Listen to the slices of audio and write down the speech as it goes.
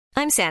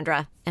I'm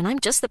Sandra, and I'm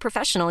just the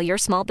professional your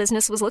small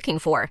business was looking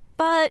for.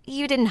 But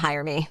you didn't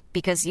hire me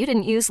because you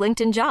didn't use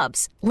LinkedIn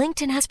Jobs.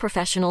 LinkedIn has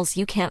professionals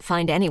you can't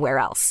find anywhere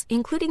else,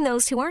 including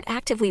those who aren't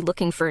actively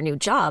looking for a new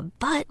job,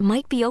 but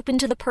might be open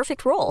to the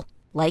perfect role,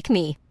 like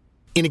me.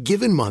 In a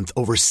given month,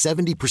 over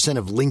 70%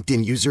 of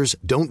LinkedIn users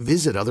don't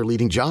visit other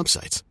leading job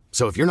sites.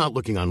 So if you're not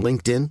looking on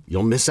LinkedIn,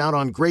 you'll miss out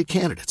on great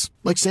candidates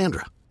like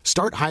Sandra.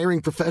 Start hiring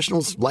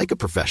professionals like a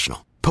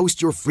professional.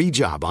 Post your free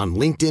job on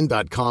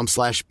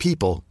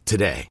linkedin.com/people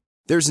today.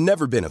 There's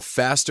never been a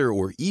faster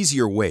or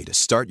easier way to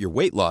start your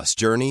weight loss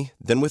journey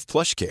than with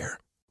PlushCare.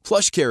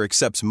 PlushCare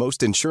accepts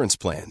most insurance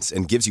plans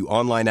and gives you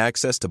online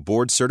access to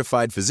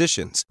board-certified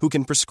physicians who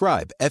can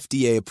prescribe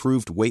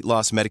FDA-approved weight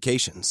loss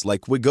medications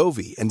like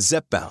Wegovy and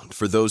Zepbound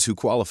for those who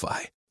qualify.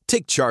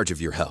 Take charge of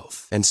your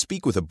health and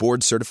speak with a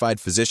board-certified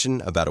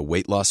physician about a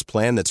weight loss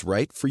plan that's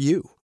right for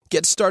you.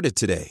 Get started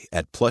today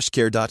at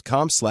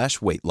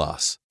plushcare.com/weight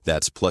loss.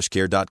 That's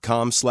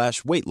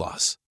plushcare.com/weight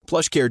loss.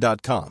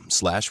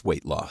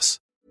 plushcare.com/weight loss.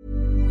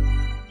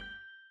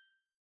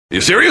 You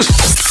serious?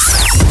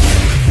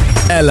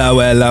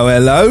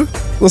 Hello.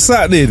 What's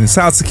happening? It's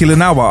How to Kill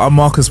an Hour. I'm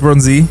Marcus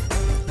Bronzy.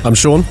 I'm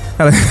Sean.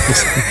 Hello.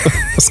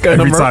 What's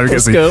going on, bro?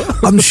 Let's go.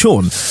 I'm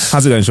Sean.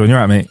 How's it going, Sean? You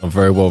alright, mate? I'm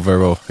very well.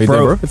 Hey,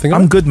 bro, bro?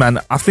 I'm good, man.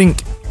 I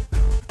think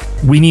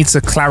we need to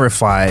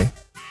clarify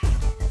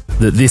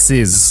that this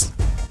is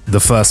the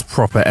first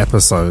proper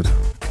episode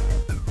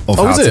of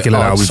How to Kill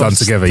an Hour we've done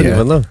together.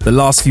 Yeah, the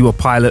last few were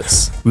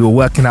pilots. We were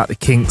working out the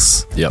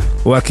kinks. Yep.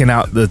 Working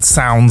out the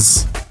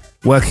sounds.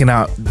 Working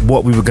out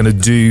what we were going to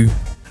do.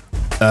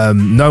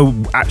 No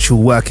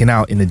actual working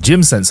out in the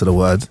gym sense of the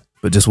word,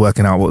 but just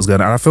working out what was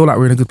going on. And I feel like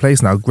we're in a good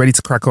place now, ready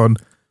to crack on.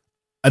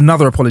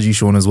 Another apology,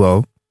 Sean, as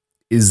well.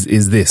 Is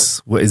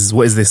this what is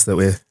this that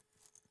we're?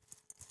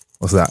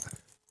 What's that?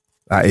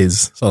 That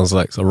is sounds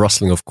like a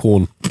rustling of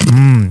corn.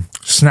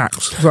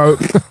 Snacks. So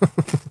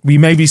we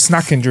may be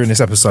snacking during this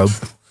episode.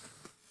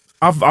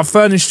 I've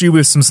furnished you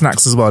with some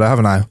snacks as well,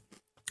 haven't I?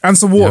 And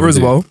some water as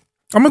well.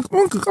 I'm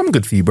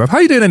good for you, bruv. How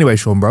you doing anyway,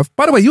 Sean, bruv?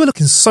 By the way, you're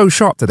looking so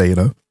sharp today, you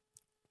know.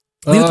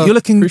 You're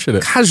looking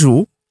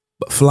casual,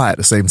 but fly at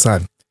the same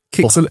time.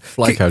 Kicks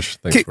fly cash.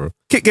 Thanks, bro.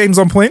 Kick game's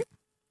on point.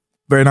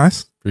 Very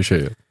nice.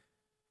 Appreciate it.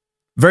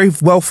 Very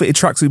well fitted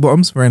tracksuit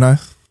bottoms. Very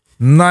nice.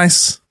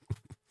 Nice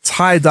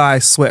tie-dye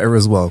sweater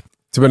as well.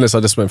 To be honest, I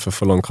just went for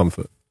full-on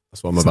comfort.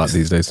 That's what I'm about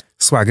these days.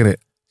 Swag, innit?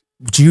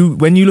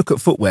 When you look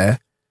at footwear,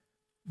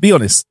 be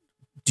honest,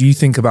 do you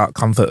think about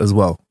comfort as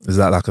well? Is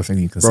that like a thing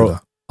you consider? Bro,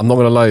 I'm not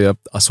going to lie,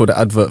 I saw the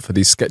advert for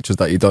these sketches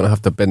that you don't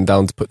have to bend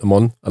down to put them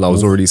on, and I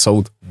was already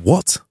sold.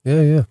 What?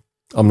 Yeah.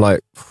 I'm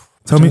like,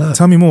 tell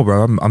me more,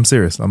 bro. I'm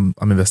serious. I'm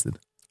invested.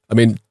 I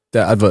mean,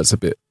 their advert's a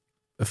bit,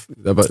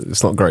 but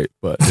it's not great.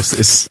 But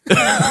it's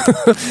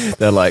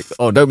they're like,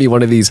 oh, don't be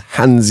one of these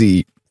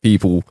handsy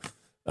people.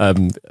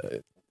 In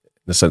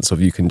the sense of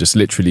you can just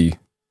literally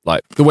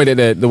like the way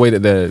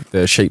that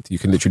they're shaped, you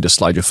can literally just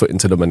slide your foot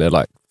into them, and they're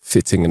like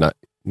fitting and that.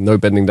 No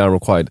bending down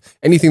required.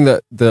 Anything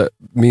that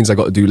means I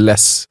got to do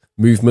less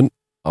movement,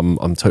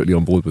 I'm totally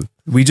on board with.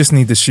 We just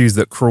need the shoes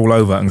that crawl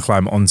over and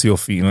climb onto your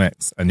feet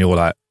next, and you're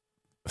like,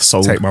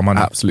 sold. Take my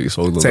money. Absolutely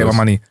sold. Take my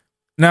money.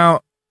 Now,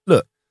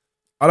 look,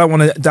 I don't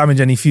want to damage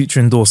any future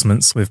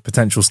endorsements with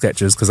potential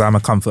sketches because I'm a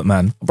comfort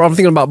man. Bro, I'm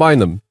thinking about buying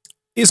them.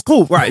 It's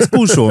cool, right? It's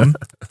cool, Sean.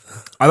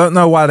 I don't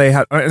know why they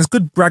had. It's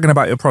good bragging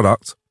about your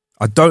product.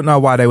 I don't know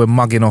why they were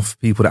mugging off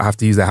people that have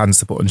to use their hands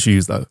to put on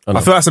shoes, though.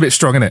 I feel that's a bit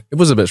strong, innit? It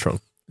was a bit strong.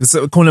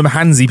 We're calling them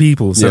handsy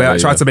people, so they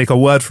tried to make a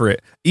word for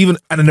it, even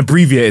and an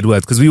abbreviated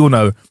word, because we all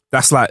know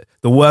that's like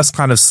the worst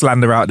kind of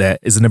slander out there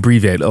is an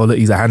abbreviated. Oh, look,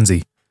 he's a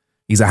handsy.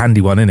 He's a handy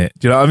one, innit?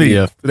 Do you know what I mean?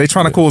 Yeah. They're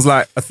trying to cause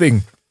like a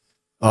thing.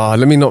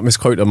 Let me not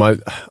misquote them. I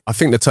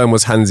think the term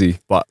was handsy,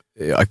 but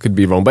I could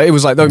be wrong. But it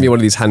was like, don't be one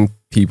of these hand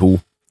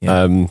people.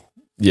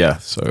 Yeah.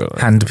 So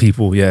hand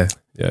people, yeah.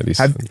 Yeah, these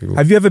people.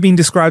 Have you ever been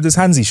described as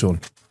handsy, Sean?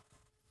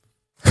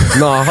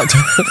 No.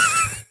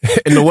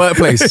 In the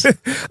workworkplace.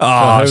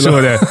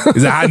 Sure there.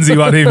 He's a handsy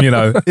one, him, you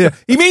know. Yeah.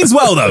 He means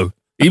well, though.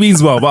 He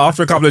means well, but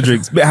after a couple of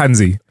drinks, a bit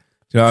handsy.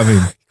 Do you know what I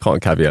mean?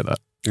 Can't caveat that.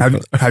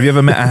 Have you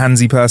ever met a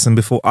handsy person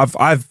before? I've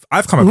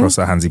come across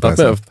a handsy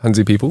person. I've met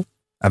handsy people.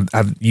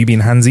 Have you been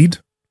handsied?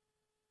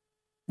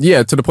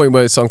 Yeah, to the point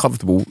where it's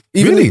uncomfortable.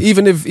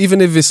 Even if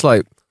it's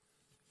like,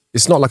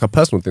 it's not like a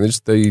personal thing.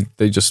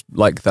 They just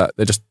like that.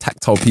 They're just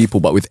tactile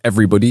people, but with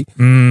everybody.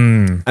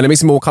 And it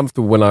makes me more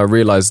comfortable when I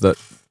realise that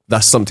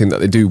that's something that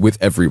they do with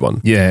everyone.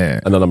 Yeah.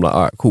 And then I'm like,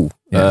 all right, cool.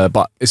 Yeah.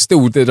 But it's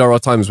still, there are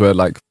times where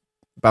like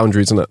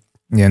boundaries, isn't it?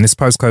 Yeah, in this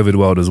post-COVID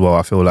world as well,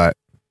 I feel like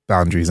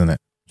boundaries, isn't it?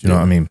 Do you know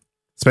what I mean?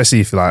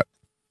 Especially if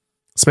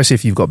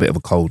you've got a bit of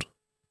a cold.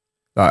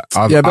 Like,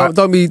 but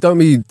don't be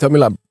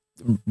like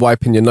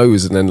wiping your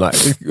nose and then like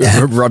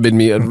rubbing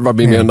me on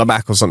the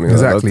back or something.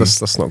 Exactly.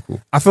 That's not cool.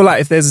 I feel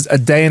like if there's a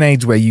day and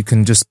age where you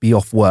can just be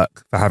off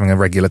work for having a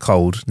regular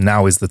cold,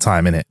 now is the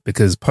time, innit?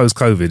 Because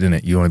post-COVID,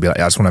 innit, you want to be like,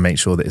 I just want to make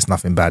sure that it's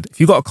nothing bad.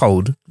 If you got a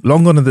cold,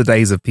 long gone are the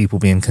days of people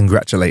being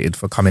congratulated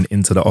for coming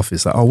into the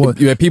office. Like, oh, what?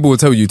 Yeah, people will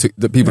tell you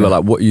that people are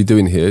like, what are you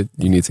doing here?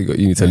 You need to go.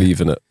 You need to leave,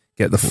 innit?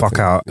 get the fuck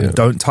out and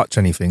don't touch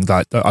anything.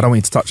 Like, I don't want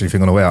you to touch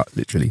anything on the way out,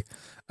 literally.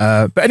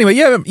 But anyway,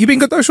 yeah, you been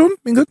good though, Sean?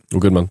 Been good? All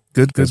good, man.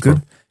 Good.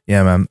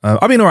 Yeah, man.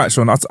 I've been all right,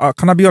 Sean.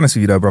 Can I be honest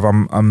with you though,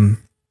 bruv?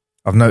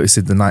 I've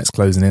noticed the night's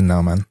closing in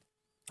now, man.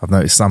 I've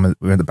noticed summer.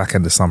 We're at the back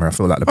end of summer. I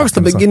feel like it's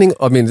the beginning.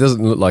 I mean, it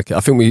doesn't look like it. I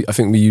think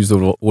we used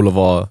all of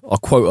our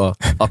quota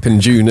up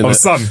in June, innit? Of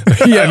sun.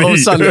 Of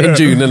sun in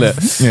June,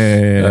 innit?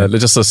 Yeah.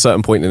 There's just a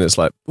certain point, and it's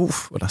like,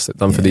 oof, well, that's it,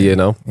 done for the year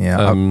now.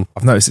 Yeah,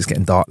 I've noticed it's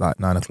getting dark, like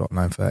 9 o'clock,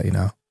 9:30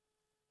 now.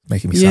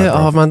 Making me sad. Yeah,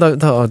 oh man,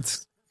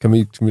 don't. Can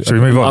we Should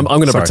we move on? I'm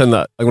going to pretend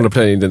that. I'm going to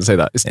pretend you didn't say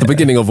that. It's the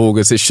beginning of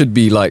August. It should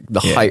be like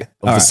the height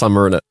of the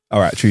summer, innit? All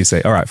right, true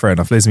say. All right, fair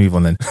enough. Let's move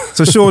on then.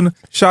 So, Sean,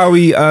 shall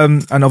we?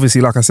 And obviously,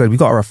 like I said, we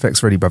got our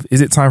effects ready, bruv. Is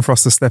it time for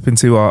us to step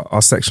into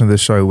our section of the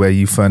show where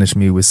you furnish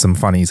me with some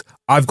funnies?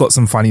 I've got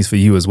some funnies for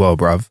you as well,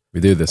 bruv. We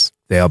do this.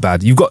 They are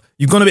bad. You've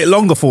gone a bit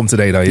longer form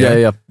today, though.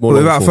 Yeah. But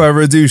without further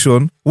ado,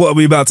 Sean, what are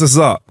we about to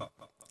start?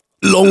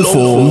 Long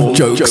form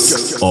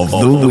jokes of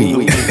the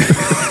week.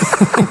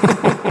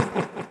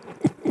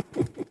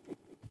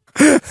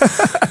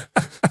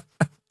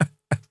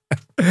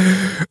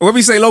 When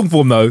we say long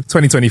form though,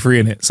 2023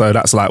 in it, so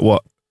that's like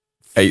what?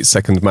 8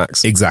 seconds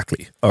max.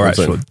 Exactly. All right,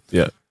 Sean.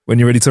 Yeah. When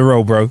you're ready to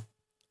roll, bro.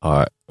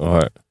 All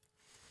right.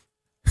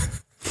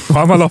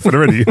 Why am I laughing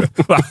already?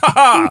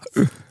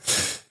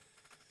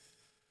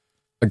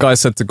 A guy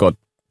said to God,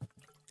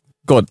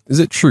 is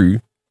it true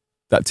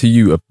that to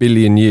you 1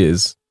 billion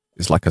years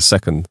is like a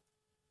second?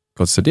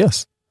 God said,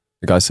 yes.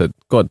 The guy said,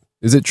 God,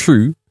 is it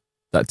true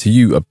that to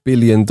you $1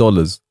 billion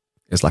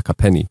is like a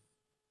penny?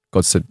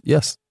 God said,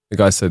 yes. The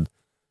guy said,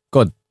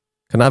 God,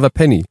 can I have a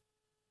penny?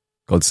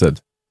 God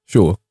said,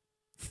 sure.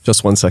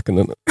 Just 1 second,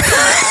 innit?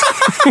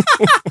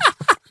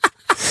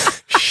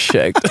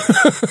 Shagged.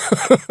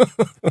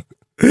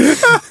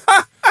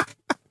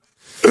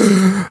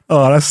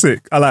 Oh, that's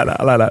sick. I like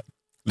that.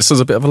 This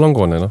is a bit of a long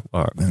one, you know?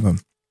 All right. Hang on.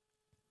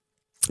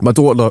 My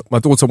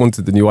daughter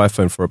wanted the new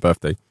iPhone for her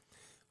birthday.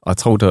 I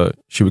told her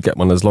she would get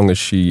one as long as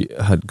she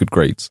had good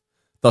grades,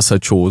 does her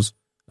chores,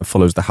 and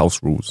follows the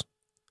house rules.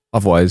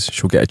 Otherwise,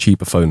 she'll get a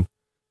cheaper phone.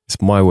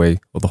 It's my way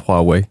or the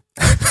Huawei.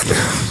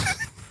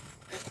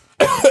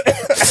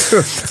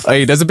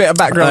 Hey, there's a bit of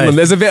background on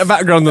this,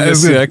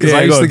 yeah, because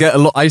I used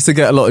to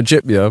get a lot of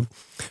jip, yeah,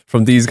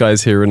 from these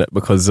guys here, innit?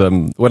 Because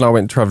when I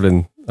went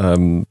traveling,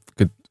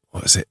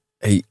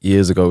 8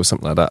 years ago or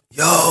something like that.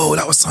 Yo,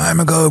 that was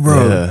time ago,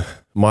 bro. Yeah.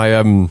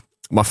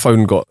 My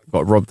phone got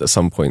robbed at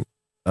some point,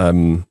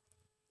 and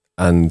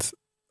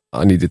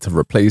I needed to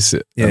replace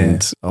it,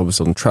 and I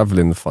was on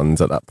traveling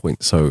funds at that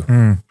point, so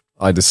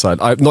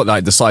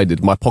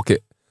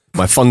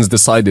my funds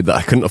decided that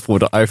I couldn't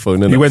afford an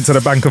iPhone. You went to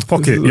the bank of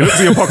pocket. You went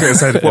to your pocket and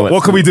said,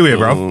 what can we do here,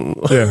 bro?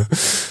 Yeah.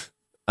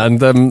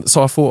 And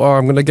so I thought,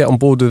 I'm going to get on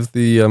board with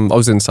the. I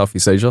was in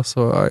Southeast Asia,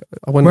 so I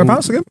went.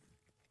 Whereabouts again?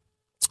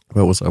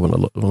 Where was I when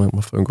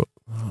my phone got?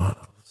 I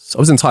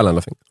was in Thailand,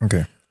 I think.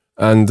 Okay.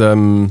 And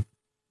no,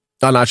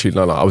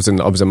 I was in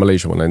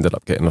Malaysia when I ended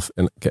up getting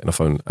a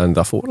phone, and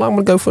I thought, I'm going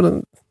to go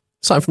for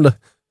something from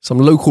some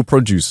local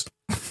produce.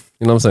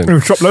 You know what I'm saying?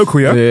 Shop local,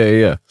 yeah?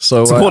 Yeah.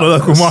 So support the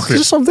local market.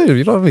 Just something,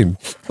 you know what I mean?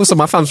 Also,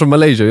 my fans from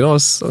Malaysia, you know.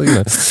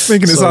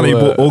 Making it sound like you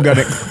bought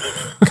organic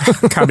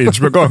cabbage,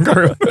 but go on,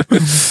 carry on.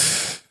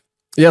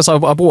 Yeah, so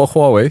I bought a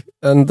Huawei,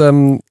 and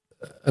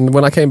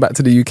when I came back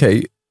to the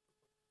UK,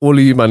 all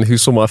of you, man, who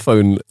saw my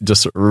phone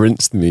just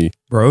rinsed me.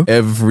 Bro.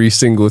 Every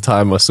single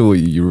time I saw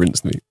you, you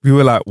rinsed me. We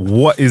were like,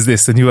 what is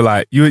this? And you were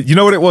like, you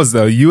know what it was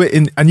though? You were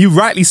in, and you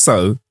rightly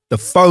so, the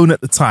phone at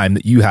the time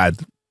that you had,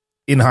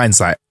 in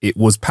hindsight, it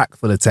was packed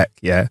full of tech,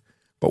 yeah?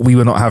 But we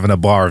were not having a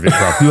bar of it,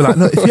 bro. You were like,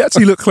 no, if you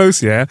actually look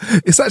close, yeah,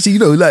 it's actually,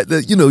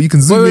 you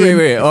can zoom in.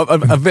 Wait.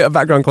 A bit of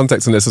background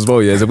context on this as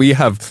well, yeah. So we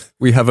have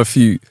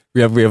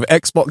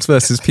Xbox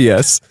versus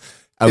PS.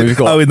 And we've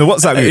got in the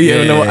WhatsApp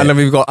group. And then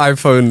we've got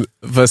iPhone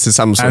versus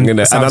Samsung in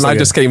it. And then I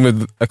just came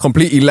with a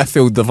completely left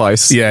field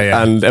device.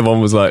 Yeah. And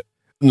everyone was like,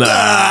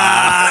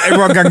 nah.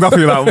 Everyone ganged up.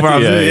 You're like, bro,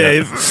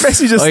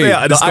 best you just stay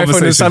out of this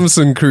conversation. The iPhone and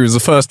Samsung crew is the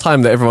first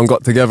time that everyone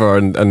got together.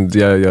 And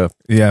yeah,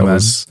 man.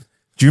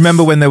 Do you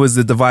remember when there was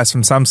the device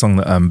from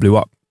Samsung that blew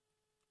up?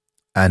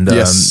 And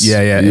yes.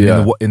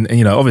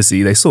 And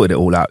obviously they sorted it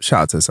all out.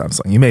 Shout out to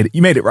Samsung.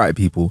 You made it right,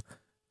 people.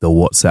 The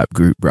WhatsApp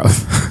group, bro.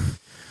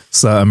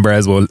 Certain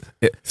bros were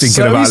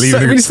thinking about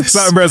leaving.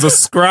 Certain bros were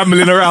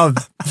scrambling around.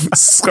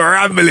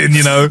 Scrambling,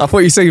 you know. I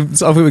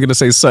thought we were going to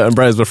say certain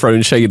bros were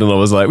throwing shade, and I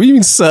was like, what do you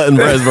mean certain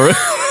bros, bro?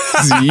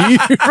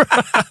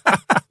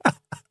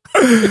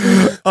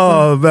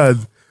 Oh,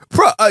 man.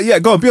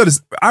 Go on, be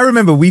honest. I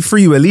remember we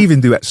three were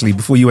leaving, actually,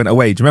 before you went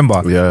away. Do you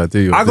remember? Yeah, I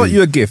do. I got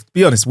you a gift.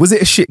 Be honest. Was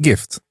it a shit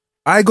gift?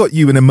 I got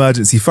you an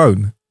emergency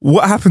phone.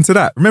 What happened to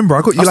that? Remember,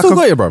 I got you. I still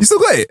got it, bro. You still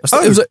got it?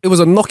 It was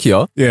a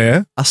Nokia.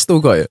 Yeah, I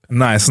still got it.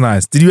 Nice.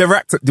 Did you ever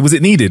was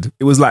it needed?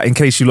 It was like in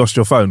case you lost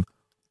your phone.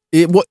 Do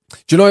you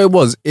know what it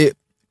was?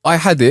 I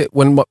had it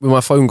when my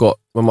phone got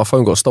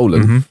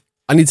stolen. Mm-hmm.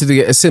 I needed to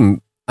get a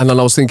SIM, and then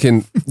I was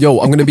thinking, yo,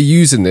 I'm going to be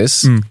using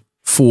this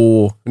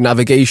for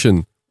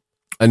navigation,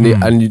 and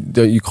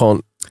you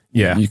can't.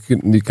 Yeah. You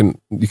can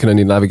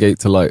only navigate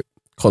to like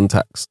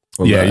contacts.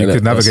 Yeah, you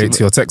could navigate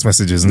to your text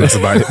messages, and that's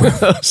about it.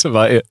 That's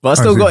about it. But I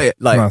still got it.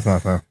 Like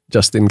no.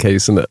 just in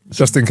case, innit?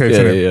 Just in case,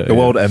 the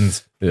world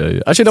ends. Yeah.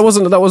 Actually, that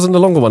wasn't the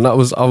longer one. I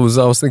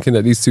was thinking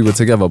that these two were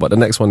together, but the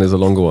next one is a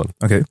longer one.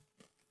 Okay.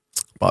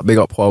 But big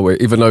up Huawei,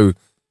 even though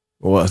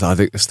I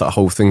think it's that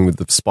whole thing with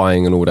the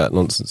spying and all that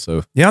nonsense.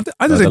 So yeah,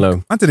 I did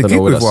a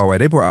gig with Huawei.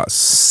 They brought out a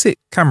sick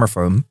camera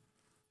phone,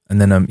 and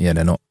then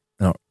they're not.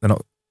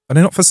 Are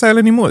they not for sale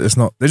anymore? It's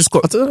not. They just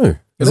got. I don't know.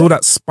 There's all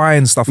that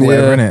spying stuff or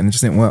whatever in it, and it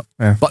just didn't work.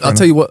 Yeah, but I'll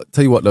tell you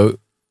what though.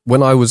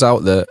 When I was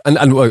out there, and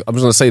I was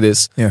going to say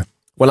this. Yeah.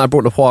 When I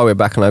brought the Huawei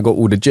back and I got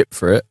all the jip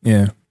for it.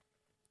 Yeah.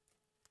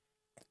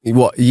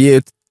 What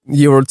year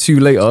or two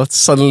later,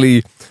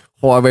 suddenly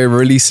Huawei are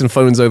releasing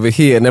phones over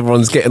here, and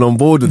everyone's getting on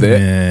board with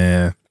it.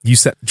 Yeah. You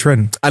set the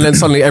trend, and then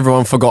suddenly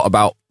everyone forgot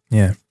about.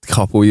 Yeah. A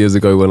couple of years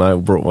ago when I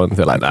brought one,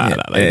 they're like, nah.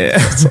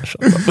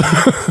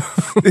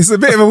 It's a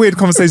bit of a weird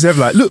conversation to have.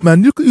 Like, look,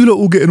 man, you lot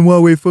all getting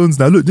Huawei phones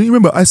now. Look, do you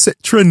remember I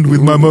set trend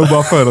with my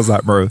mobile phone? I was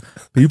like, bro,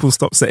 people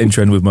stop setting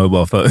trend with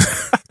mobile phones.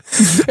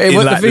 In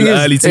like the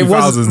early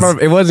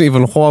 2000s. It wasn't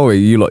even Huawei.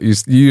 You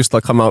used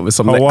to come out with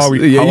some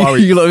Huawei. You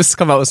lot used to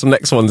come out with some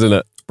next ones,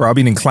 innit? Bro, I've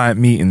been in client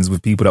meetings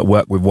with people that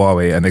work with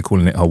Huawei and they're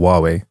calling it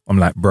Huawei. I'm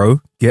like,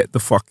 bro, get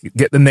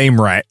the name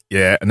right.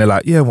 Yeah. And they're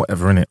like, yeah,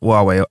 whatever, innit?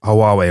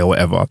 Huawei or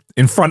whatever.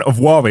 In front of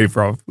Huawei,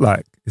 bro.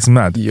 Like, it's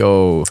mad.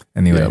 Yo.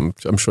 Anyway. Yeah,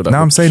 I'm sure that.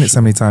 Now I'm saying it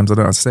so many times, I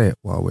don't know how to say it.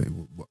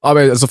 Huawei. I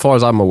mean, as far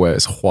as I'm aware,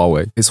 it's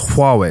Huawei. It's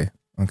Huawei.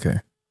 Okay.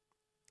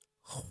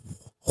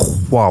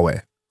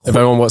 Huawei. If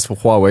anyone works for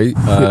Huawei,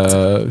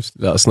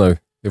 let us know.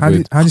 How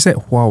do you say it?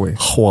 Huawei.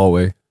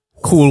 Huawei.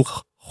 Cool.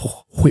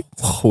 Whip.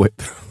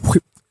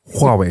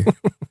 Huawei.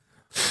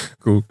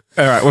 Cool.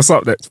 All right, what's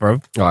up next,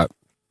 bro? All right.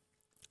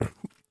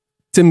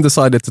 Tim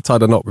decided to tie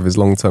the knot with his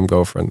long-term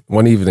girlfriend.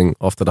 One evening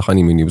after the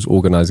honeymoon, he was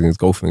organising his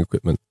golfing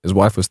equipment. His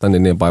wife was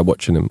standing nearby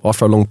watching him.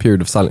 After a long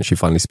period of silence, she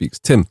finally speaks.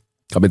 Tim,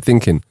 I've been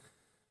thinking,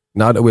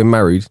 now that we're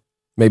married,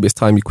 maybe it's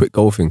time you quit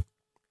golfing.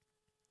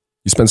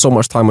 You spend so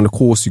much time on the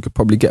course, you could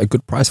probably get a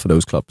good price for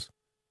those clubs.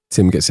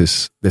 Tim gets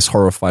this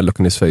horrified look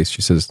on his face.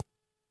 She says,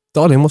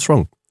 darling, what's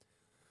wrong?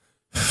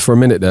 For a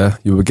minute there,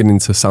 you were beginning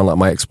to sound like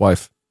my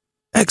ex-wife.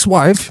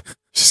 Ex-wife?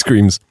 She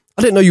screams,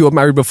 I didn't know you were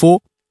married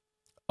before.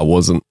 I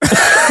wasn't.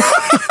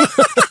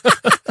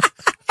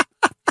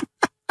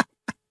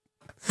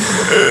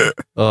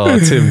 Oh,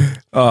 Tim.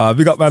 Oh,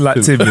 big up man like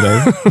Tim, you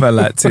know. Man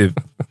like Tim.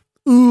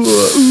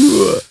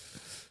 Oh,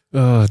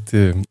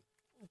 Tim.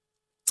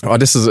 Oh,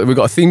 we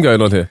got a theme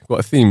going on here. Got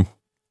a theme.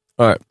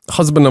 All right.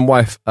 Husband and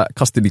wife at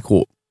custody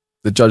court.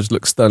 The judge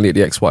looks sternly at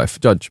the ex-wife.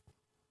 Judge,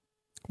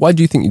 why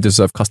do you think you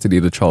deserve custody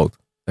of the child?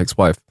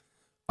 Ex-wife,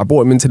 I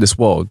brought him into this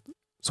world,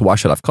 so why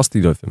should I have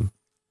custody of him?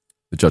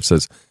 The judge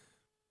says,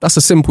 that's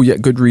a simple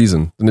yet good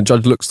reason. And the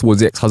judge looks towards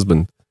the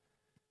ex-husband.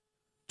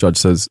 Judge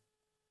says,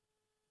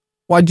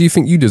 why do you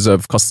think you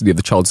deserve custody of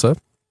the child, sir?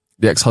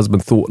 The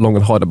ex-husband thought long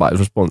and hard about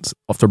his response.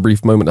 After a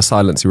brief moment of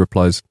silence, he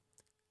replies,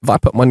 if I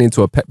put money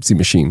into a Pepsi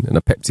machine and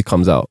a Pepsi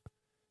comes out,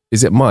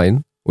 is it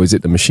mine or is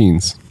it the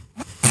machine's?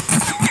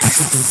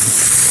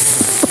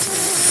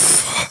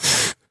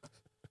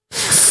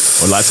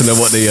 I'd like to know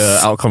what the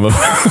outcome of.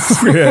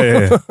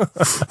 Yeah.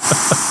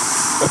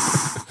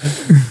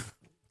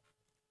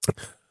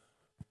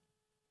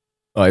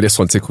 All right, this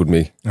one tickled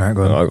me. All right,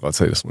 go on. I'll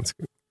tell you this one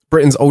tickled.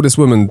 Britain's oldest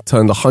woman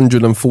turned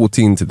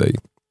 114 today.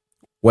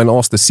 When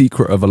asked the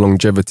secret of her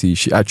longevity,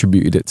 she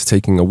attributed it to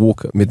taking a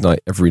walk at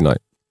midnight every night.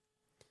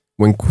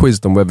 When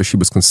quizzed on whether she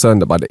was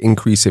concerned about the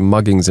increase in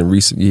muggings in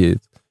recent years,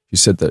 she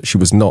said that she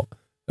was not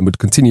and would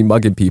continue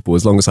mugging people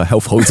as long as her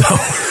health holds out.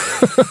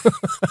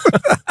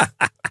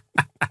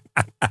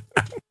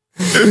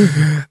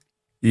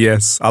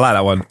 Yes, I like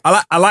that one.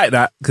 I like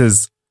that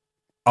because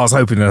I was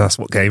hoping that's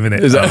what came in it.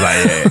 I was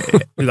like, yeah.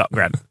 We got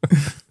grand.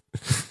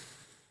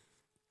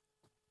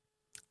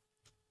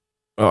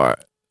 All right,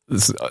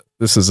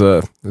 this is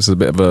a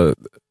bit of a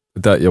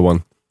dirtier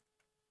one.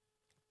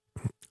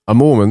 A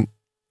Mormon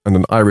and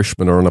an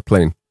Irishman are on a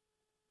plane.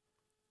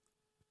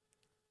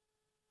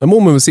 A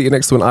Mormon was seated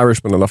next to an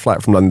Irishman on a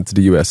flight from London to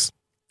the US.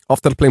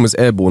 After the plane was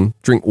airborne,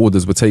 drink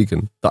orders were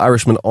taken. The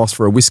Irishman asked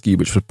for a whiskey,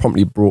 which was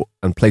promptly brought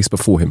and placed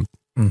before him.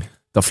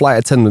 The flight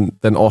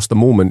attendant then asked the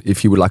Mormon if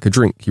he would like a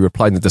drink. He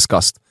replied in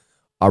disgust,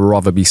 I would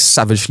rather be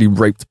savagely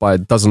raped by a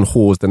dozen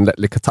whores than let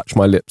liquor touch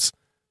my lips.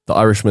 The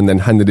Irishman then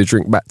handed the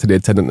drink back to the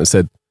attendant and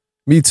said,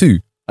 me too.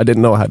 I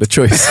didn't know I had a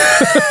choice.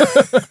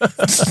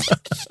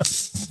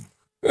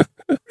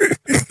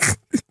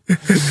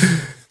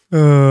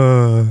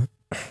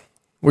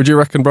 What do you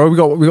reckon, bro?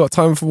 We got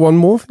time for one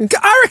more?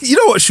 I reckon, you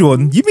know what,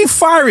 Sean? You've been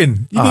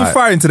firing.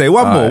 Firing today.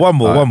 One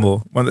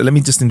more. Let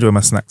me just enjoy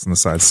my snacks on the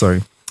side.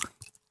 Sorry.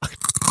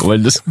 Well,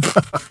 just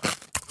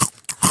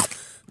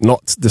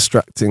not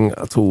distracting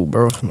at all,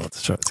 bro. Not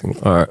distracting.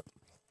 All right.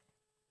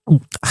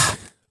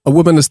 A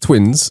woman has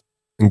twins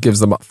and gives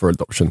them up for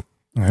adoption.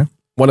 Okay.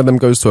 One of them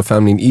goes to a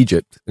family in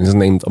Egypt and is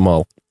named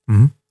Amal.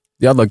 Mm-hmm.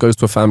 The other goes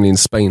to a family in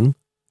Spain.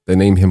 They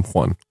name him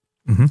Juan.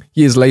 Mm-hmm.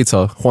 Years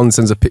later, Juan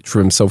sends a picture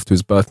of himself to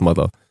his birth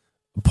mother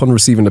Upon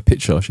receiving a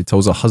picture, she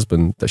tells her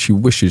husband that she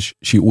wishes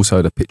she also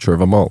had a picture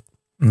of Amal.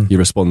 He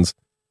responds,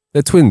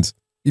 "They're twins.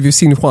 If you've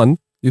seen one,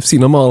 you've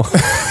seen Amal."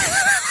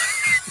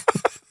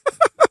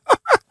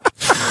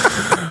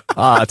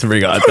 To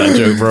bring out that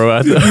joke,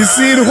 bro. You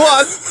seen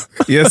what?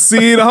 You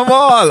seen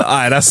Amal.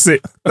 Alright, that's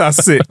it.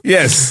 That's it.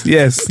 Yes.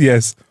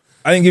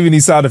 I didn't give you any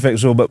sound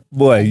effects, sure, but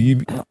boy,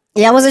 you.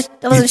 Yeah, I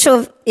wasn't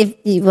sure if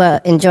you were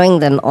enjoying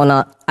them or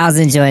not. I was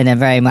enjoying it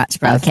very much,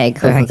 bro. Okay,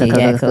 cool.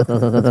 Yeah, cool.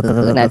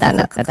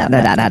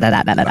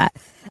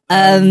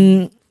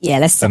 No. Yeah,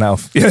 let's.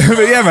 Enough.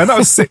 Yeah, man, that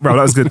was sick, bro.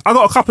 That was good. I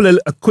got a couple of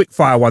quick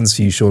fire ones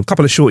for you, Sean. A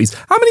couple of shorties.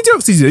 How many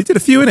jokes did you do? You did a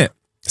few, innit?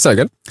 Say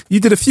again? You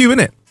did a few,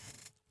 innit?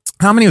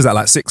 How many was that?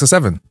 Like 6 or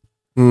 7?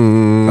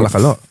 Like a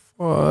lot.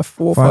 4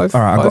 or 5.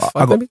 All right,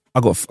 I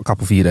got a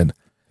couple for you then.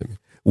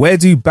 Where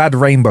do bad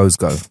rainbows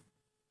go?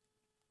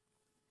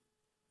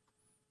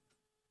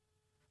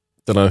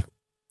 Don't know.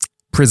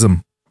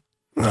 Prism.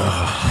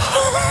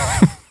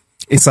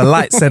 It's a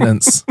light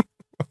sentence.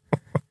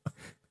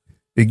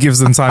 It gives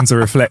them time to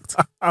reflect.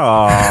 No,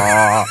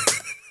 I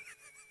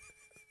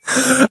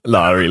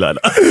really like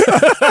that.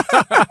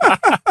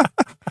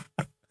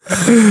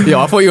 Yeah,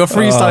 I thought you were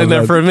freestyling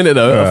there for a minute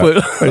though.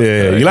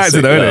 Yeah. You liked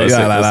it though, innit?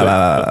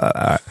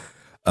 Yeah,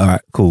 all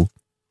right, cool.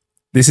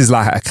 This is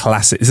like a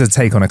classic. This is a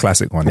take on a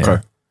classic one.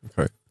 Yeah?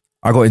 Okay.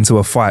 I got into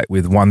a fight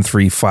with 1,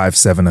 3, 5,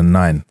 7, and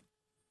 9.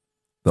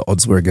 The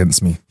odds were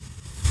against me.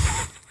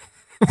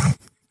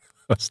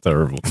 That's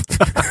terrible.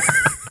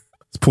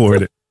 It's poor,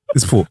 isn't it?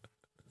 It's poor.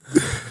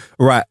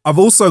 Right. I've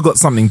also got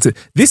something to.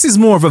 This is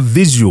more of a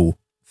visual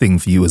thing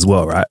for you as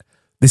well, right?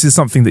 This is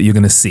something that you're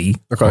going to see,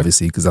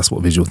 obviously, because that's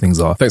what visual things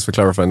are. Thanks for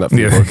clarifying that for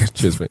me.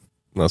 Cheers, mate.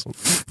 Nice one.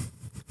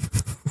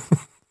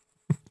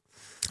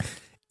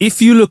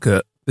 If you look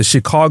at the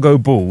Chicago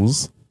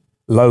Bulls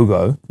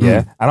logo,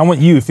 and I want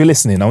you, if you're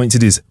listening, I want you to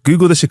do this.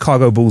 Google the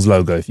Chicago Bulls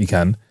logo if you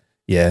can.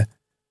 Yeah.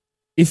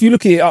 If you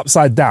look at it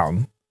upside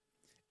down,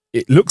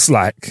 it looks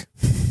like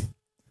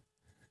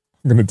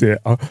I'm going to do it.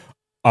 I've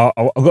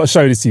got to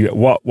show this to you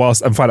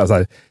whilst I'm fine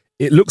outside.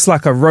 It looks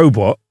like a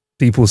robot.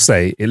 People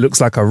say it looks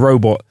like a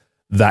robot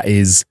that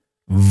is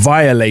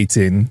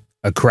violating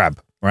a crab,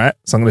 right?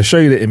 So I'm going to show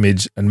you the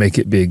image and make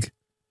it big.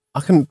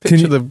 I can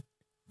picture the.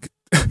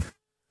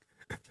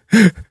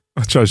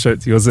 I'll try to show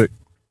it to you. Is it?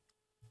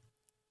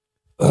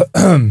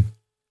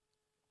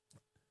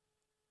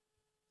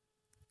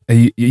 Are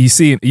you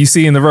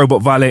seeing the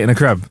robot violating a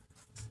crab?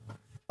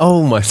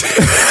 Oh my!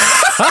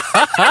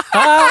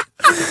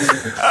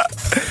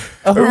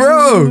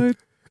 Bro,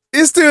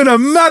 it's doing a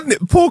madness.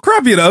 Poor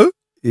crab, you know.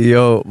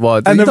 Yo,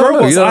 what? And the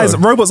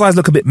robot's eyes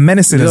look a bit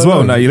menacing as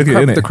well. Now you look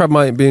at it. The crab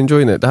might be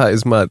enjoying it. That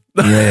is mad.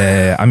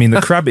 Yeah. I mean,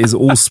 the crab is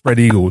all spread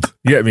eagled.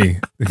 You get me?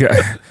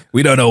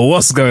 We don't know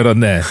what's going on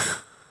there.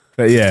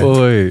 But yeah.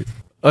 Oi,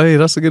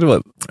 that's a good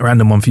one. A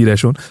random one for you there,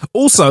 Sean.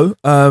 Also,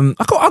 should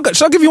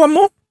I give you one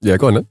more? Yeah,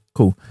 go on then.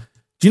 Cool.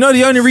 Do you know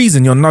the only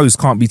reason your nose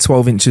can't be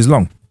 12 inches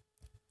long?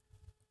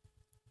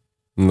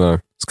 No.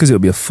 It's because it'll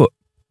be a foot.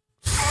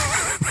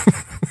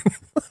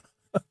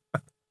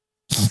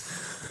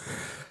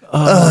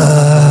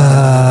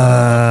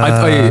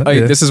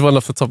 This is one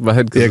off the top of my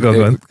head. Yeah,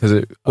 go on.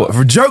 What,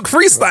 for joke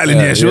freestyling?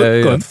 Yeah, sure.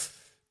 Yeah. Go on.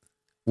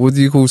 What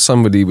do you call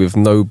somebody with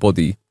no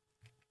body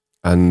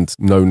and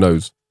no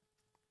nose?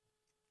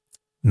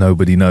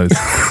 Nobody knows.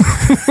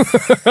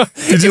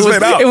 Did you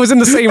it was in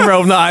the same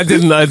realm. No, I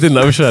didn't.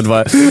 I'm sure,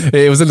 but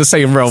it was in the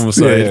same realm,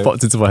 so it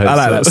popped into my head. I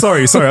like that.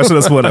 Sorry, I should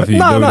have spoiled that for you.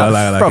 No. I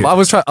like Bro,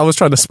 I was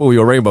trying to spoil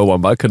your rainbow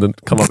one, but I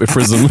couldn't come up with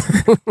prism.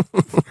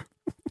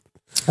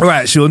 All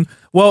right, Sean.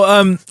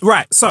 Well,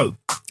 right. So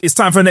it's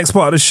time for the next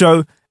part of the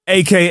show,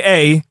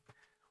 aka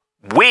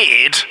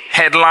Weird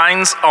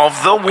Headlines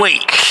of the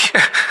Week.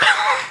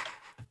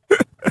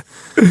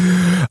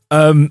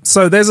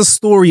 So there's a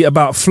story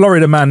about a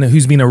Florida man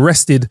who's been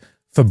arrested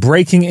for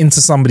breaking into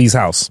somebody's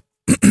house.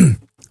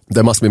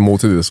 There must be more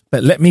to this.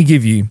 But let me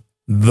give you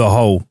the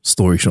whole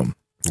story, Sean.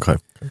 Okay.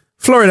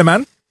 Florida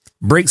man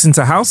breaks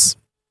into house,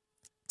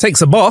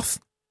 takes a bath,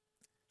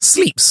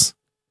 sleeps,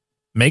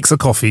 makes a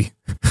coffee.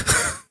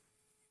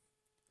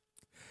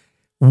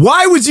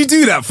 Why would you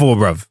do that for,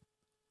 bruv?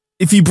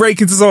 If you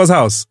break into someone's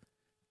house,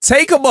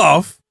 take a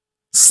bath,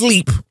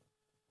 sleep,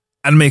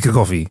 and make a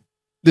coffee.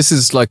 This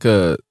is like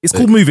It's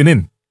called moving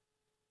in.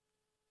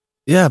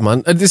 Yeah,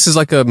 man. And this is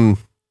like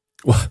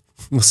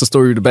what's the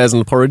story of the bears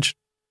and the porridge?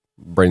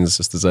 Brains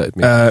just deserted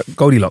me.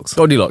 Goldilocks. It's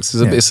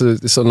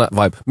on that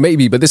vibe.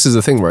 Maybe, but this is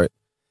the thing, right?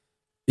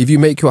 If you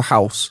make your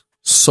house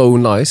so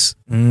nice,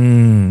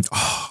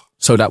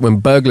 so that when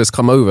burglars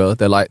come over,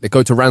 they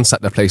go to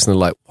ransack their place and they're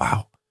like,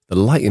 wow, the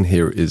light in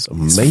here is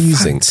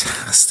amazing. It's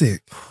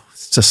fantastic.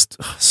 It's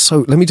just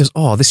so, let me just,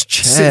 this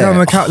chair. Sit down on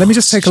the couch. Let me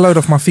just take a load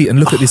off my feet and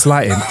look at this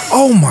lighting.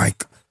 Oh my.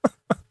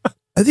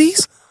 Are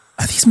these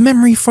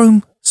memory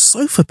foam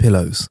sofa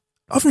pillows?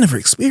 I've never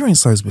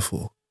experienced those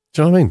before.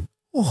 Do you know what I mean?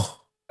 Oh.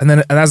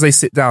 And as they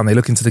sit down, they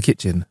look into the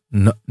kitchen.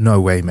 No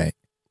way, mate.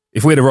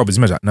 If we're the robbers,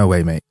 imagine that. No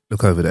way, mate.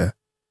 Look over there.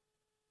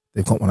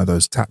 they've got one of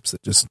those taps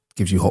that just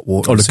gives you hot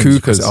water. Oh, the as soon as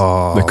you press cookers. it.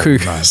 Oh, The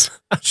cookers. nice.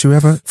 Should we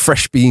ever?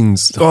 Fresh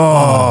beans.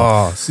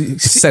 Oh,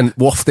 Scent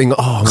wafting. Oh,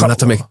 I'm going to have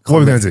to make... What are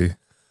we going to do?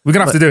 We're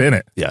going to have to do it,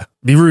 innit? Yeah.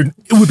 Be rude.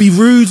 It would be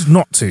rude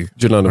not to. Do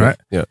you know what I mean? Right?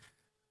 Yeah.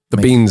 The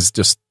beans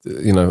just,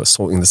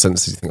 assaulting the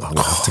senses. You think, I'm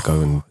going to have to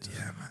go and...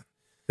 Yeah, man.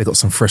 They got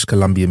some fresh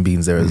Colombian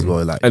beans there as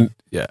well. Like, And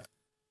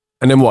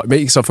then what?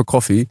 Make yourself a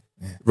coffee,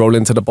 roll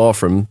into the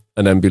bathroom,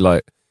 and then be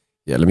like,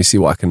 yeah, let me see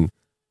what I can,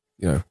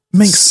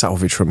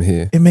 salvage from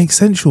here. it makes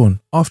sense, Sean.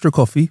 After a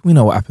coffee, we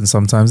know what happens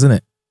sometimes,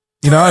 innit?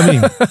 You know what I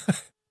mean?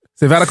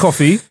 So you've had a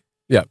coffee.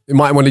 Yeah, you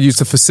might want to use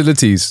the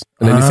facilities,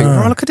 and then you think,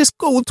 oh, look at this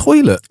gold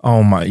toilet.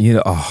 Oh my,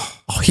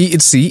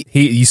 Heated seat.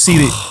 you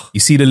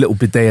see the little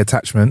bidet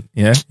attachment.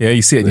 Yeah,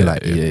 you see it, and you're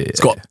like, yeah.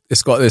 It's got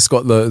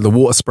the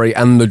water spray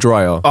and the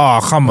dryer. Oh,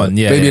 come on,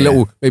 yeah. Maybe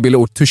a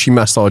little tushy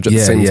massage at the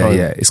same time.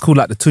 Yeah. It's called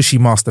like the Tushy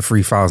Master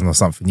 3000 or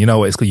something. You know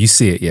what it's called? You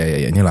see it, yeah,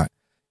 and you're like,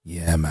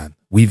 yeah, man.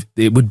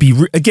 It would be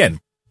again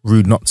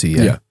rude not to,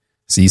 yeah.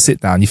 So you sit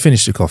down, you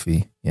finish your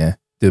coffee, yeah.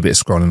 Do a bit of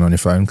scrolling on your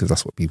phone because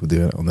that's what people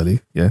do on the loo,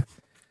 yeah.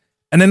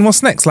 And then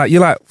what's next? Like, you're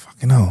like,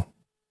 fucking hell.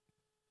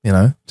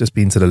 Just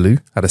been to the loo,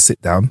 had a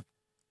sit down.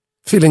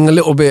 Feeling a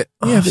little bit...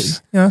 So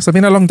it's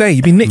been a long day.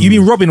 You've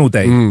been robbing all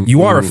day.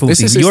 You are a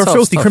filthy... You're a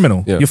filthy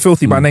criminal. Yeah. You're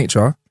filthy by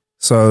nature.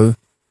 So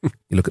you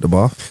look at the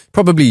bath.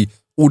 Probably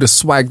all the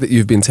swag that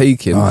you've been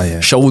taking. Oh,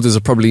 yeah. Shoulders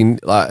are probably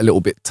like a little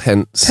bit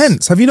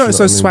tense. Have you noticed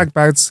those swag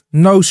bags?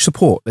 No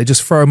support. They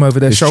just throw them over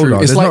their shoulder.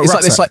 It's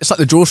like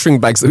the drawstring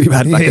bags that we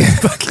had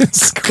back in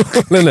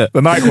school, isn't it?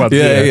 The Nike ones.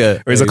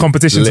 Yeah. Or it's a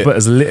competition to put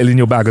as little in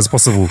your bag as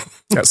possible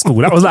at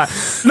school. That was like...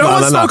 No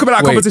one spoke about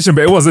that competition,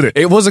 but it was, isn't it?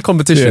 It was a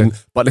competition,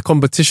 but the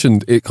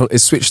competition, it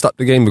switched up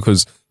the game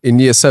because in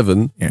year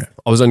 7,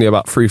 I was only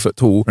about 3 foot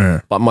tall,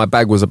 but my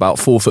bag was about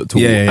 4 foot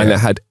tall, and it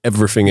had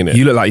everything in it.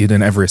 You look like you're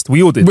doing Everest.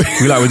 We all did. We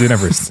like we're doing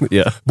Everest.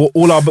 Yeah. But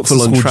all our books at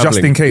school just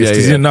in case, because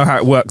you didn't know how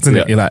it worked,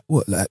 didn't it? You're like,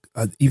 what? Like,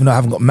 even though I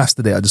haven't got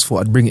master day, I just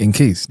thought I'd bring it in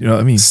case. You know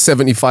what I mean?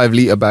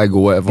 75-litre bag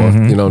or whatever.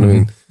 You know what I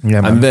mean?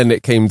 Yeah, man. And then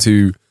it came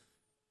to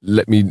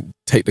let me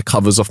take the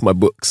covers off my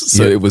books,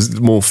 so it was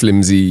more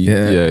flimsy.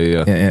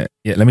 Yeah.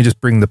 Let me just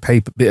bring the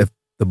bit of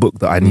the book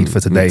that I need for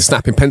today.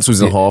 Snapping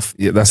pencils in half.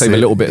 Yeah, that's save a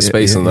little bit of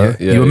space on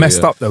that. You were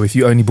messed up though if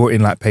you only brought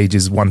in like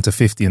pages 1 to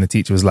 50 and the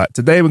teacher was like,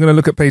 today we're going to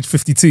look at page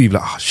 52. You're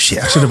like, oh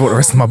shit, I should have brought the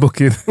rest of my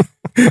book in.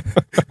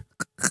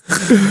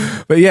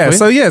 But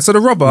so the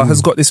robber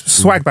has got this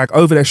swag bag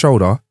over their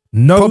shoulder.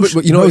 No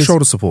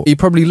shoulder support. He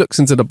probably looks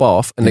into the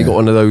bath and they got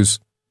one of those,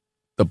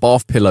 the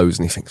bath pillows,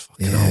 and he thinks,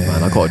 fucking hell,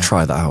 man, I got to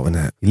try that out,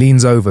 innit? He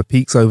leans over,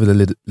 peeks over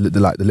the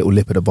little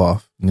lip of the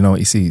bath. You know what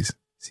he sees?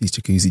 He sees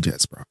jacuzzi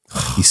jets, bro.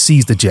 He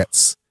sees the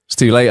jets. It's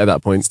too late at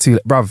that point. It's too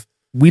late. Bruv,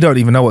 we don't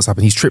even know what's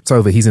happened. He's tripped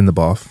over. He's in the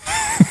bath.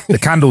 The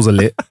candles are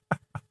lit.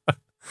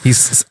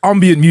 His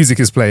ambient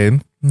music is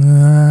playing.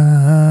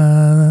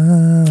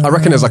 I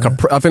reckon there's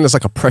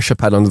like a pressure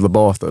pad under the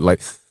bath that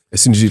like,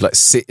 as soon as you like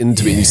sit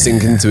into it and you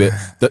sink into it,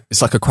 that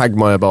it's like a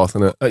Quagmire bath,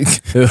 isn't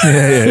it?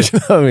 Yeah. You know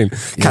what I mean?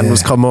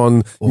 Candles come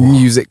on,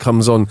 music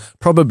comes on.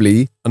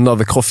 Probably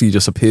another coffee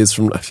just appears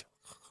from...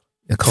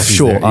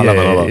 Sure, I'll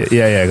have it.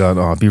 Yeah. Go on.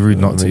 Oh, be rude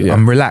not to. Yeah.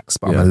 I'm relaxed,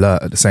 but I'm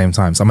alert at the same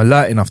time. So I'm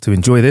alert enough to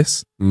enjoy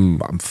this,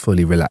 but I'm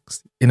fully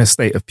relaxed, in a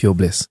state of pure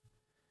bliss.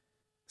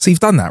 So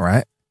you've done that,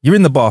 right? You're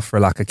in the bath for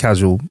like a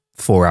casual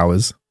 4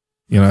 hours.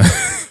 You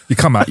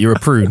come out, you're a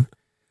prune.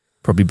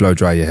 Probably blow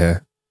dry your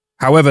hair.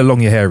 However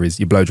long your hair is,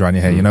 you blow drying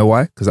your hair. You know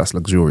why? Because that's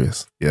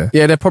luxurious. Yeah.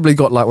 Yeah, they've probably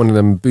got like one of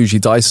them bougie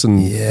Dyson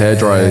hair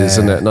dryers,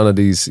 and none of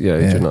these. Yeah,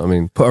 do you know what I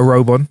mean? Put a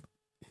robe on.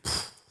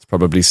 It's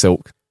probably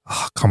silk.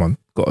 Oh, come on.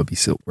 Gotta be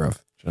silk, bruv. Do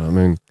you know what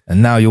I mean?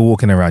 And now you're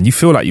walking around. You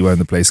feel like you own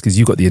the place because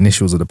you got the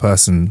initials of the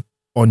person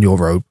on your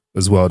robe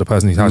as well, the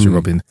person who's house you're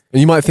robbing.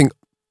 And you might think,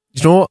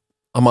 you know what?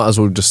 I might as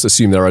well just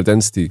assume their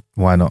identity.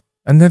 Why not?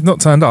 And they've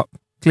not turned up.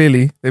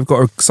 Clearly, they've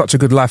got such a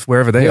good life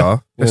wherever they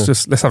are.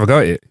 Let's have a go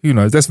at it. Who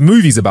knows? There's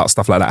movies about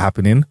stuff like that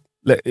happening.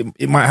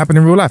 It might happen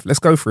in real life. Let's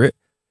go for it.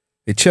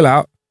 They chill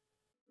out.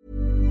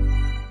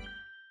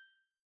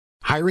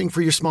 Hiring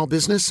for your small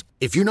business?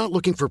 If you're not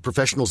looking for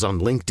professionals on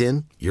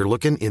LinkedIn, you're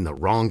looking in the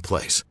wrong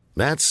place.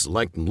 That's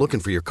like looking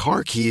for your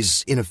car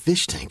keys in a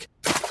fish tank.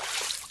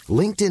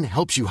 LinkedIn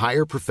helps you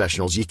hire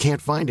professionals you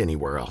can't find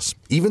anywhere else,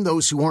 even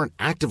those who aren't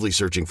actively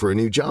searching for a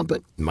new job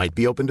but might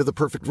be open to the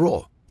perfect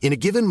role. In a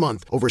given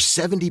month, over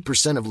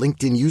 70% of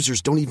LinkedIn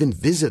users don't even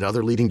visit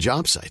other leading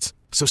job sites.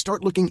 So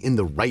start looking in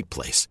the right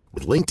place.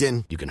 With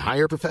LinkedIn, you can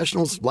hire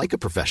professionals like a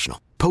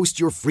professional. Post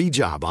your free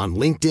job on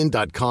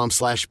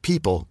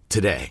linkedin.com/people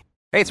today.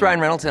 Hey, it's Ryan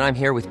Reynolds, and I'm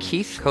here with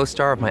Keith,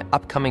 co-star of my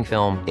upcoming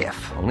film, If,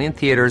 only in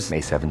theaters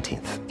May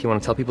 17th. Do you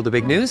want to tell people the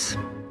big news?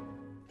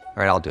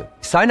 All right, I'll do it.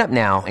 Sign up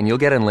now and you'll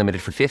get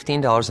unlimited for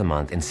 $15 a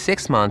month and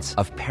 6 months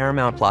of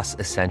Paramount Plus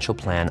Essential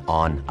Plan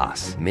on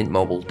us.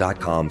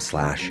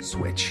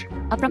 MintMobile.com/switch.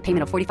 Upfront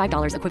payment of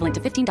 $45 equivalent to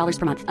 $15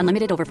 per month.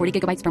 Unlimited over 40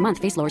 gigabytes per month.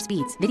 Face lower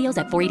speeds. Videos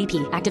at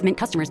 480p. Active Mint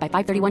customers by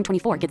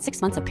 531.24 get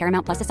 6 months of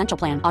Paramount Plus Essential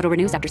Plan. Auto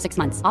renews after 6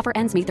 months. Offer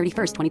ends May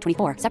 31st,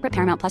 2024. Separate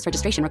Paramount Plus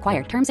registration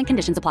required. Terms and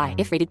conditions apply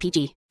if rated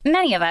PG.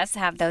 Many of us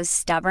have those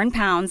stubborn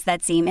pounds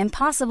that seem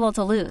impossible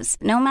to lose,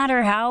 no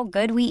matter how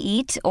good we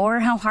eat or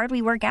how hard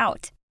we work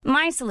out.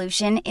 My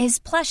solution is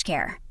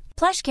PlushCare.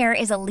 PlushCare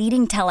is a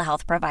leading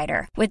telehealth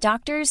provider with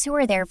doctors who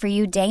are there for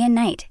you day and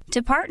night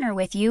to partner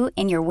with you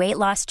in your weight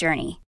loss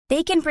journey.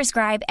 They can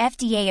prescribe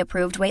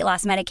FDA-approved weight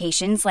loss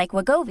medications like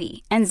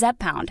Wegovy and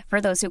Zepbound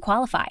for those who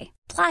qualify.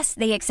 Plus,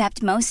 they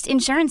accept most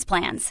insurance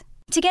plans.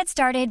 To get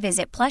started,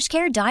 visit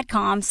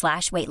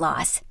plushcare.com/weight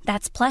loss.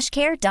 That's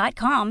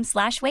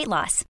plushcare.com/weight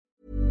loss.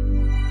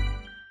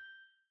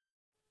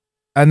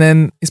 And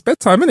then it's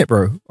bedtime, innit,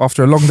 bro?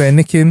 After a long day of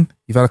nicking,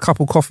 you've had a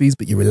couple coffees,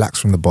 but you relax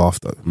from the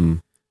bath, though.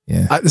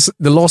 Yeah.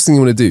 The last thing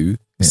you want to do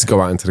is to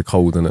go out into the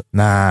cold, innit?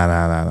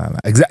 Nah.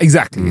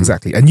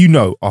 Exactly. And you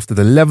know, after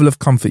the level of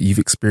comfort you've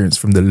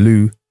experienced from the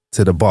loo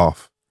to the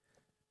bath,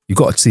 you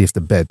got to see if the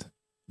bed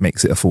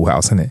makes it a full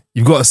house, innit?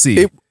 You've got to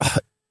see.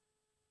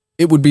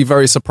 It would be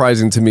very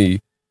surprising to me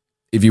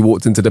if you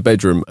walked into the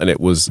bedroom and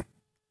it was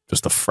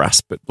just a frass,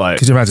 but like,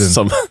 could you imagine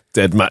some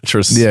dead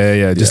mattress?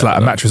 Yeah. Just like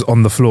a mattress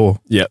on the floor.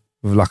 Yeah.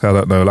 With like, I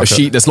don't know, like a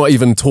sheet that's not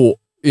even taut.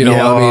 You know what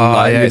I mean?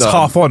 Like, it's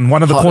half on.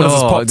 One of the corners is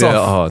popped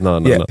off.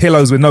 No.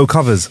 Pillows with no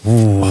covers.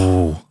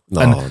 Ooh.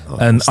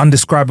 An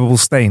undescribable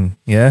stain.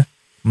 Yeah.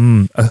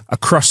 A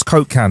crushed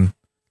Coke can,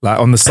 like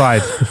on the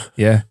side.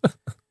 Yeah.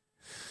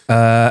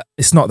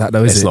 It's not that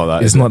though, is it? It's not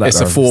that. It's not that.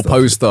 It's a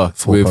four-poster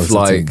with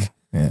like. Thing.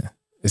 Yeah.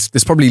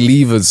 There's probably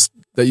levers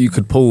that you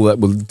could pull that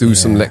will do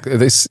some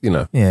this, you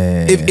know.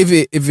 Yeah. If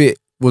it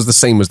was the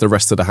same as the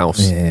rest of the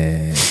house.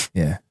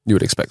 Yeah. You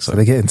would expect so. So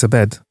they get into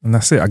bed and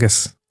that's it, I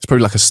guess. It's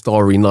probably like a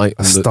starry night.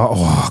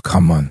 Oh,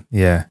 come on.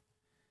 Yeah.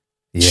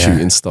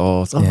 Shooting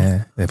stars. Oh.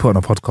 Yeah. They put on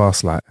a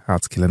podcast like How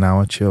to Kill an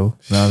Hour, chill.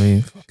 You know what I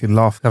mean? Fucking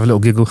laugh, have a little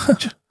giggle.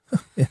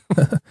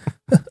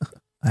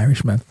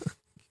 Irish man.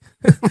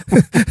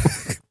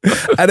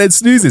 And then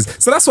snoozes.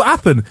 So that's what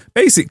happened.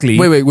 Basically.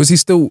 Wait, was he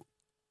still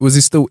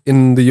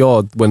in the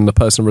yard when the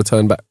person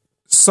returned back?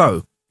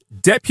 So,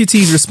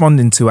 deputies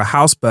responding to a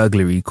house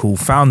burglary call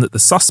found that the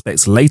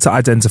suspects, later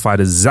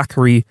identified as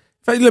Zachary.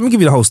 In fact, let me give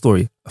you the whole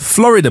story. A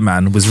Florida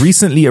man was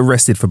recently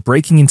arrested for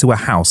breaking into a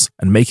house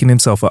and making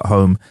himself at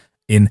home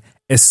in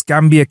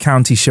Escambia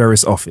County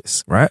Sheriff's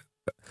Office, right?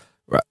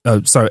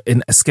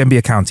 In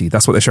Escambia County,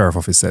 that's what the sheriff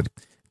office said.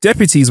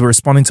 Deputies were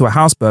responding to a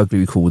house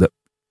burglary call that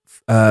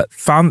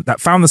found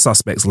the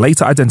suspects,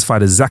 later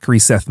identified as Zachary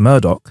Seth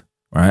Murdoch,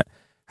 right?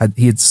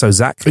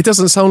 Zach. It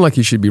doesn't sound like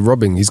he should be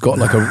robbing. He's got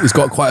he's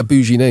got quite a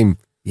bougie name.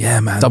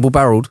 Yeah, man.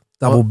 Double-barreled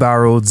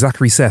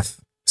Zachary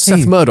Seth.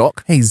 Seth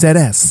Murdoch. Hey,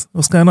 ZS.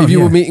 What's going on? If you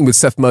were meeting with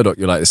Seth Murdoch,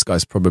 you're like, this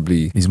guy's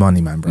probably... He's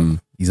money man, bro.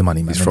 He's a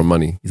money man. He's from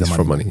money. He's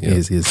from money. Yeah.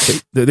 He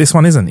is. This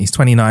one isn't. He's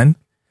 29.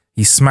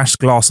 He smashed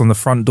glass on the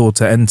front door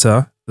to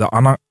enter the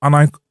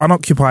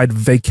unoccupied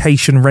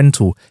vacation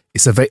rental.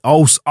 It's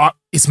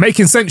it's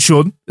making sense,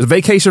 Sean. The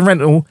vacation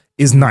rental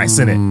is nice,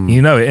 innit?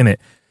 You know it, innit?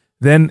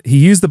 Then he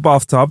used the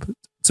bathtub,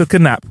 took a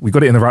nap. We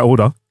got it in the right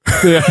order.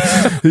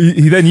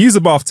 He then used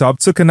the bathtub,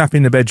 took a nap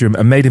in the bedroom,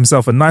 and made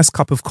himself a nice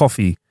cup of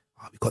coffee.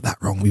 Oh, we got that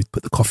wrong. We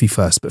put the coffee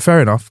first, but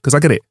fair enough, because I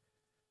get it.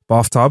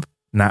 Bathtub,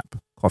 nap,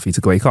 coffee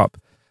to wake up.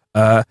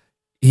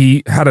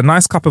 He had a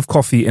nice cup of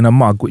coffee in a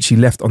mug, which he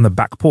left on the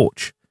back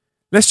porch.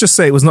 Let's just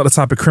say it was not the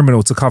type of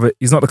criminal to cover.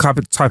 He's not the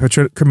type of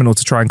criminal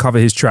to try and cover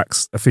his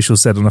tracks,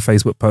 officials said on a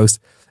Facebook post.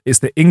 It's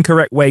the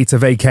incorrect way to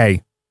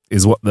vacay,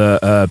 is what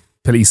the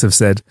police have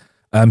said.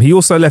 He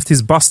also left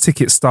his bus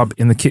ticket stub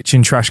in the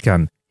kitchen trash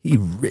can.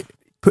 But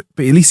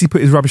at least he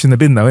put his rubbish in the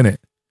bin, though, innit?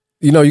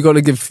 You know, you got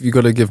to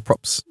give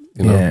props.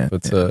 You know, yeah,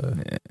 but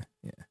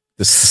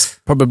this is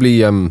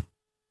probably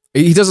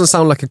he doesn't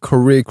sound like a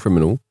career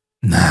criminal.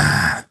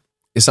 Nah,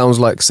 it sounds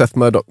like Seth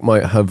Murdoch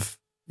might have.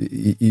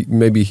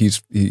 Maybe he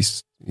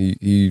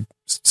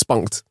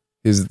spunked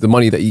the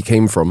money that he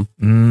came from,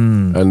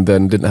 and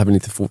then didn't have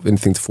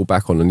anything to fall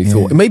back on, and he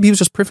thought maybe he was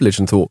just privileged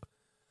and thought.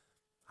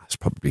 It's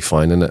probably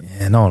fine, isn't it?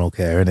 Yeah, no one will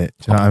care, innit?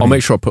 I'll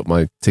make sure I put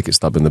my ticket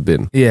stub in the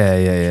bin.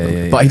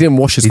 Yeah. But he didn't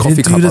wash his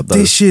coffee cup up, though.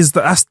 Dishes,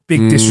 that's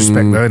big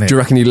disrespect, though, innit? Do you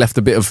reckon he left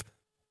a bit of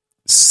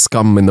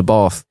scum in the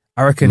bath?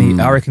 I reckon he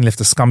left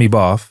a scummy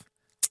bath.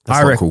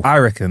 That's not cool. I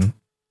reckon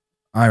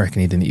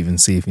he didn't even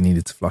see if he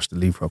needed to flush the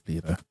loo properly,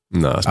 you know?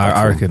 No, that's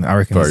I reckon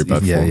very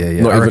bad. Yeah.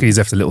 I reckon he's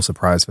left a little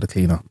surprise for the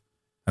cleaner.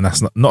 And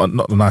that's not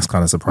the nice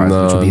kind of surprise.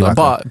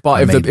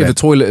 But if the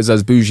toilet is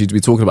as bougie to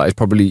be talking about, it's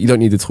probably you don't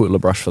need the toilet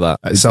brush for that.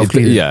 It's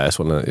self-cleaning. Yeah, it's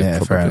one of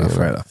fair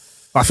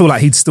enough. I feel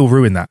like he'd still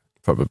ruin that.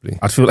 Probably.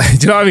 I'd feel like,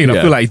 do you know what I mean?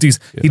 I feel like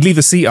he'd leave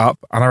the seat up,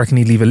 and I reckon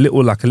he'd leave a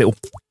little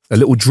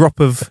drop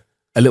of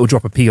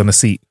pee on the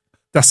seat.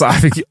 That's what I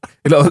think.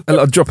 A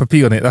little drop of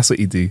pee on it. That's what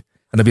he'd do,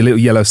 and there'd be a little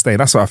yellow stain.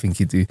 That's what I think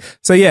he'd do.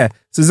 So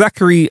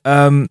Zachary,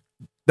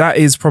 that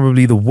is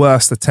probably the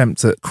worst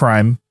attempt at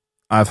crime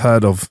I've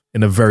heard of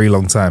in a very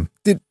long time.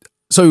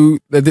 So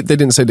they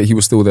didn't say that he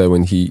was still there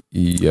when they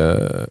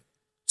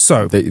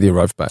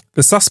arrived back.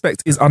 The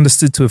suspect is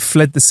understood to have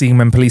fled the scene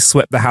when police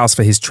swept the house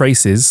for his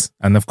traces,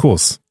 and of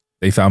course,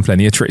 they found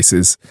plenty of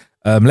traces.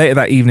 Later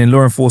that evening,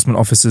 law enforcement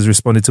officers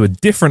responded to a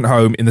different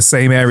home in the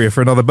same area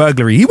for another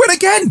burglary. He went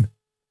again.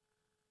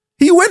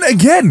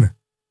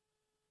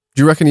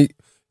 Do you reckon he...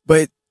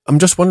 But I'm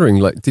just wondering,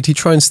 like, did he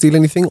try and steal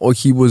anything, or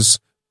he was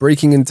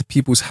breaking into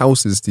people's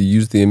houses to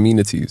use the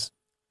amenities?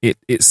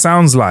 It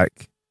sounds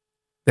like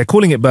they're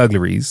calling it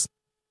burglaries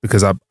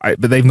because but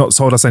they've not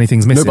told us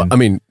anything's missing. No, but I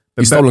mean,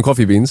 he's stolen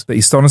coffee beans. But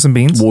he's stolen some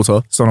beans.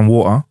 Water. Stolen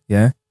water,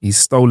 yeah. He's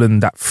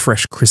stolen that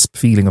fresh, crisp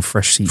feeling of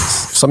fresh sheets.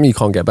 Something you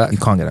can't get back. You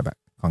can't get it back.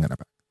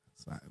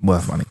 It's like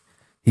worth money.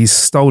 He's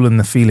stolen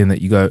the feeling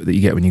that you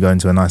get when you go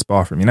into a nice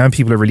bathroom. You know,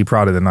 people are really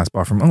proud of their nice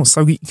bathroom. Oh,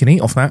 so you can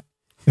eat off that.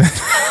 You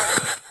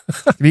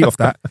can eat off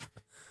that.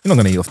 You're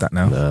not going to eat off that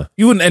now. Nah.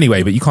 You wouldn't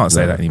anyway, but you can't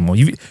say that anymore.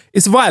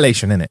 It's a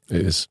violation, isn't it?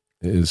 It is.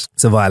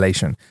 It's a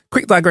violation.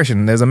 Quick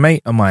digression. There's a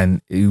mate of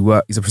mine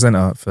who he's a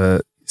presenter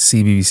for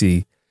CBBC.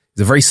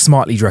 He's a very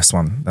smartly dressed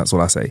one. That's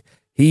what I say.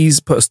 He's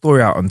put a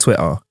story out on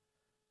Twitter.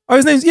 Oh,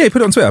 his name's, he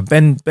put it on Twitter.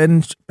 Ben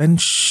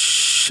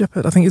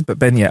Shepherd, I think it's, but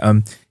Ben,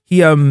 yeah.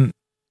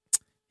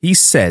 He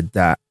said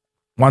that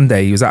one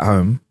day he was at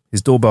home,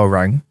 his doorbell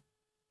rang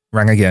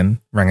again,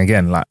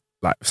 like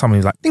somebody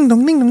was like, ding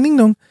dong, ding dong, ding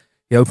dong.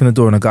 He opened the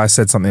door and a guy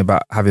said something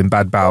about having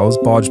bad bowels,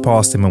 barged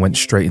past him and went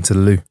straight into the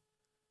loo.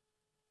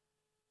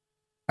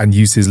 And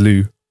used his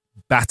loo,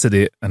 battered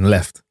it and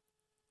left.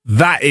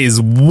 That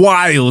is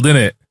wild, isn't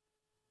it?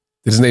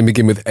 Did his name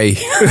begin with A?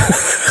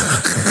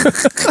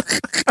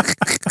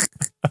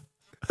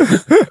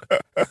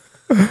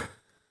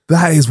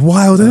 That is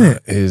wild,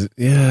 isn't it?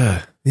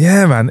 Yeah.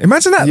 Yeah, man.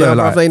 Imagine that, though.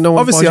 Like, they no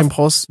one obviously, barging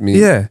past me.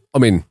 Yeah. I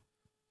mean,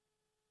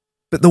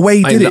 but the way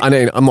he did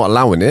it, I'm not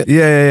allowing it.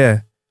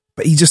 Yeah.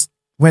 But he just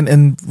went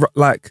and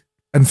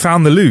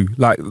found the loo,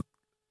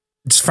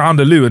 just found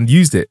a loo and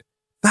used it.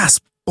 That's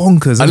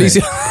bonkers. At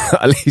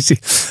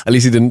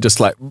least he didn't just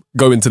like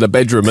go into the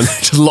bedroom and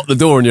just lock the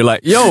door, and you're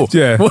like, yo,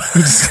 yeah, go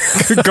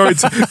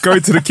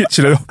into the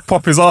kitchen and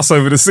pop his ass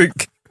over the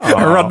sink and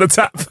run the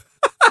tap.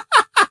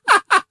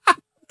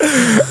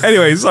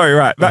 Anyway, sorry,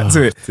 right, back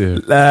to it.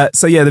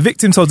 So yeah, the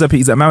victim told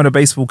deputies that a man with a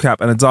baseball cap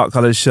and a dark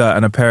coloured shirt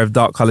and a pair of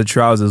dark coloured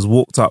trousers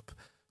walked up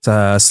to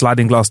a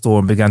sliding glass door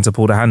and began to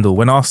pull the handle.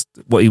 When asked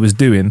what he was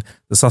doing,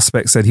 the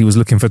suspect said he was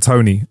looking for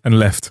Tony and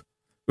left.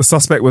 The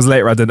suspect was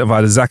later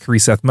identified as Zachary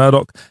Seth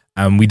Murdoch,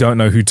 and we don't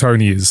know who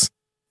Tony is.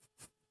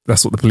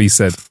 That's what the police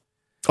said.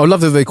 I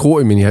love that they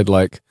caught him and he had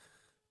like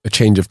a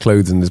change of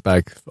clothes in his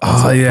bag.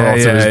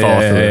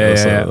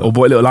 Yeah. Or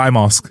bought a little eye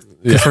mask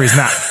for his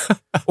nap.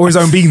 Or his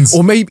own beans.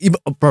 Or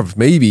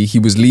maybe he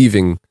was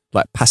leaving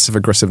like passive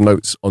aggressive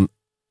notes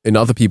in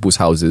other people's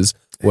houses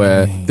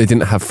where they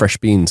didn't have fresh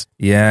beans.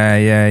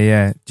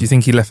 Yeah. Do you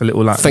think he left a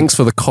little like... Thanks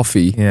for the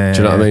coffee. Yeah, do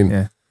you know what I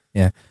mean?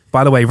 Yeah.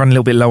 By the way, run a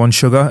little bit low on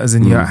sugar, as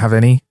in you don't have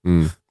any.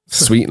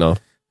 Sweetener.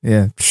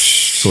 Yeah.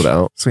 Sort it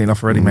out. Sweet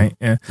enough already, mate.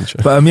 Yeah.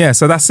 But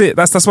so that's it.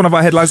 That's one of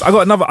our headlines. I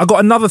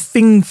got another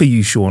thing for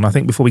you, Sean, I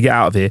think, before we get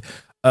out of here.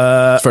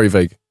 It's very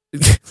vague.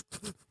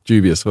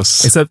 Dubious.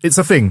 It's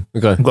a thing.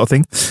 Okay. I've got a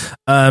thing.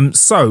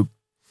 So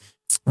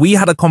we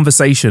had a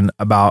conversation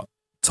about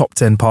top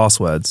 10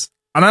 passwords.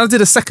 And I did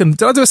a second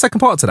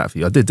part to that for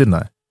you? I did, didn't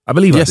I? I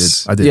believe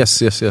I did.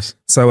 Yes.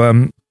 So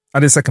I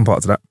did a second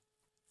part to that.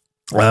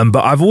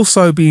 But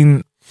I've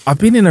been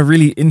in a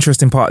really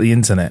interesting part of the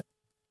internet,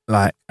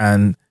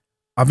 and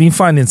I've been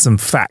finding some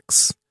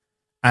facts,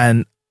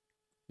 and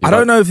I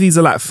don't know if these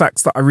are like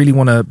facts that I really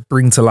want to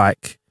bring to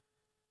like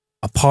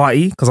a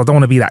party, because I don't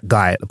want to be that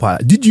guy at the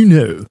party. Did you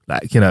know?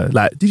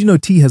 Did you know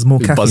tea has more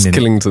caffeine Buzz in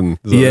Killington.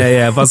 it?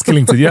 Yeah, Buzz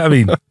Killington. You know what I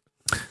mean?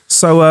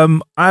 So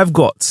I've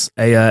got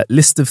a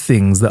list of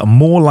things that are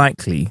more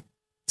likely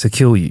to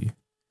kill you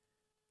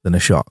than a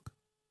shark.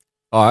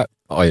 All right.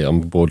 Oh yeah,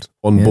 I'm bored.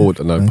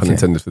 Board. No pun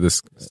intended for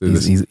this.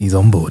 He's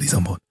on board. He's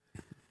on board.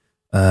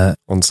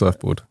 On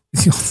surfboard.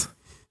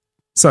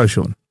 So,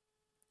 Sean,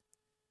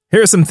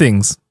 here are some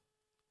things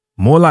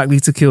more likely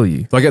to kill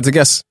you. Do I get to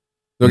guess?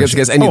 Do I get to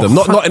guess any of them?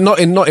 Not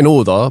in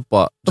order,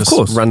 but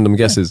just random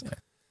guesses.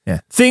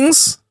 Yeah.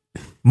 Things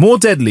more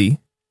deadly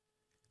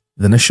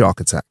than a shark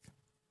attack.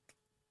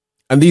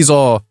 And these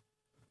are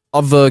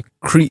other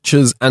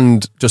creatures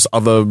and just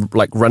other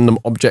like random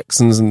objects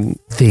and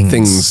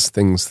things.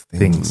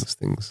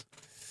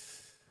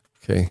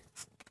 Okay.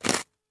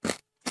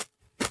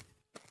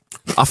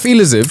 I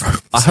feel as if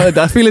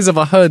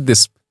I heard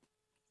this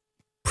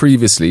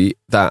previously,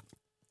 that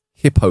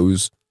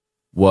hippos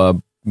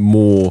were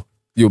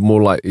you're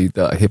more likely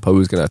that a hippo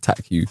is going to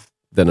attack you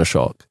than a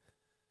shark.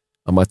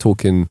 Am I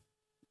talking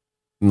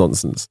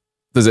nonsense?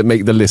 Does it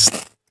make the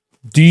list?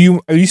 Are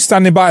you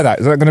standing by that?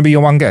 Is that going to be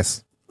your one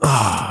guess?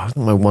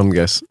 My one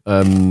guess.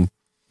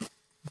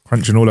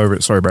 Crunching all over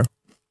it. Sorry, bro.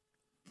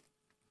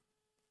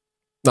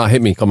 Nah,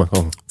 hit me. Come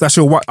on. That's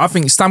your one. I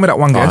think stand with that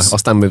one guess. I'll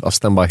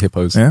stand by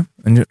hippos. Yeah.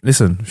 And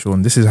listen,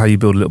 Sean, this is how you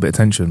build a little bit of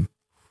tension.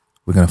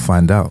 We're going to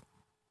find out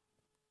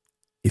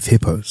if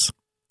hippos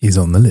is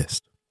on the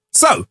list.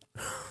 So,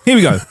 here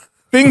we go.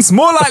 Things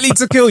more likely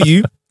to kill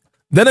you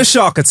than a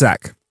shark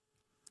attack.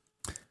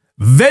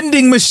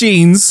 Vending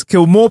machines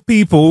kill more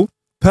people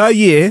per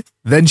year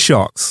than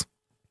sharks.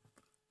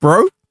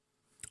 Bro,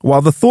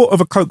 while the thought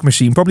of a Coke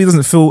machine probably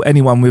doesn't fill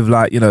anyone with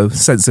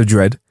sense of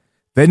dread,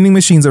 Vending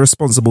machines are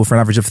responsible for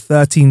an average of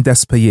 13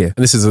 deaths per year.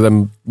 And this is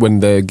them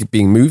when they're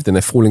being moved and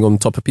they're falling on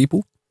top of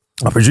people?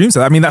 I presume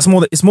so. I mean, it's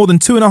more than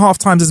 2.5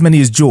 times as many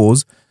as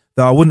Jaws,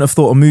 though I wouldn't have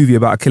thought a movie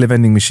about a killer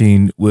vending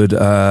machine would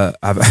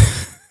have...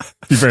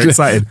 be very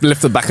excited.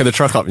 Lift the back of the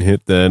truck up and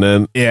hit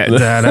then. Yeah,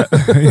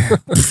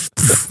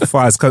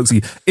 fires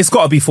cokesy. It's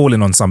got to be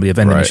falling on somebody, a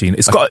vending machine.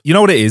 It's got, you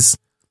know what it is?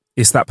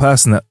 It's that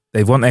person that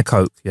they want their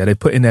coke. Yeah, they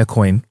put in their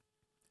coin.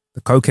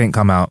 The coke ain't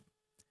come out.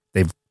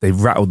 They've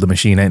rattled the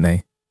machine, ain't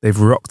they? They've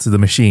rocked the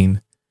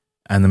machine,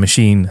 and the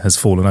machine has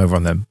fallen over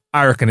on them.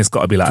 I reckon it's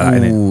got to be like that,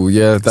 innit? Oh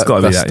yeah,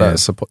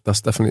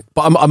 that's definitely.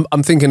 But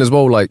I'm thinking as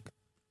well, like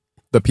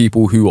the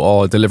people who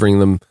are delivering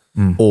them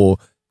or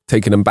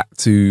taking them back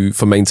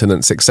for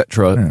maintenance,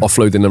 etc.,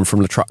 offloading them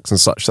from the trucks and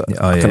such. That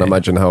I can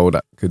imagine how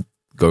that could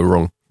go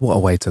wrong. What a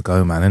way to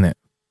go, man, innit?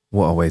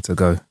 What a way to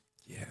go.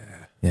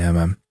 Yeah,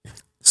 man.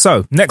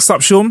 So, next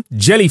up, Sean,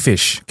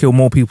 jellyfish kill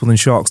more people than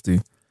sharks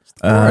do.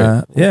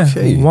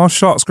 While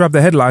sharks grab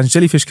the headlines,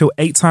 jellyfish kill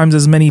 8 times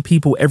as many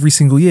people every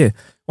single year.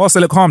 Whilst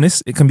they look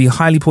harmless, it can be they're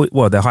highly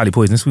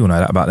poisonous. We all know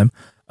that about them.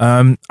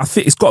 I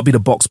think it's got to be the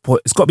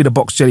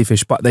box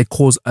jellyfish, but they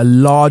cause a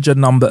larger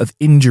number of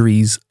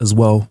injuries as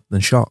well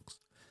than sharks.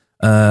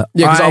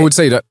 Because I would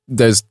say that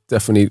there's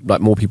definitely like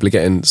more people are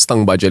getting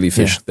stung by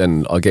jellyfish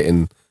than are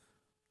getting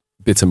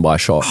bitten by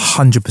sharks.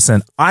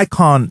 100%. I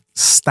can't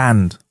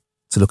stand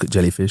to look at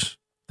jellyfish.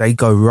 They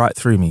go right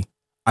through me.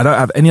 I don't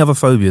have any other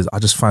phobias. I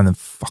just find them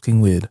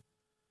fucking weird.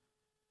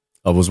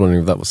 I was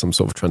wondering if that was some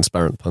sort of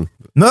transparent pun.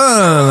 No.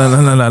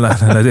 I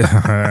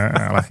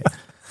like it.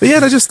 But yeah,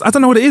 I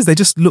don't know what it is. They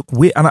just look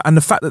weird. And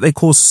the fact that they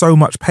cause so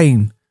much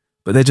pain,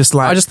 but they're just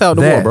like, I just stay out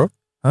of the water, bro.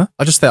 Huh?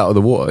 I just stay out of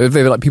the water. If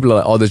they're like, people are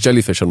like, oh, there's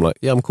jellyfish. I'm like,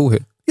 yeah, I'm cool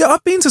here. Yeah,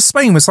 I've been to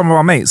Spain with some of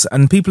our mates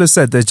and people have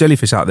said there's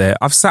jellyfish out there.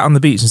 I've sat on the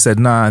beach and said,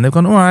 nah. And they've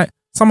gone, all right,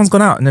 someone's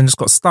gone out and then just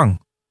got stung.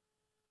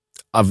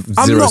 I've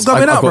not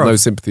going out, I've got no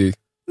sympathy.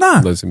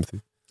 Nah. No sympathy.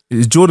 It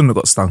was Jordan that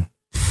got stung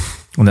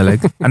on their leg.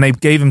 And they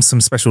gave him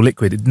some special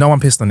liquid. No one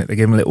pissed on it. They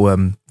gave him a little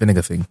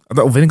vinegar thing.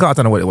 Vinegar? I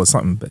don't know what it was,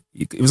 something. But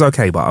it was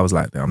okay, but I was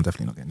like, I'm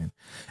definitely not getting in.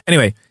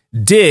 Anyway,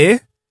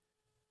 deer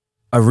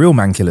are real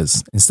man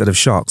killers instead of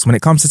sharks. When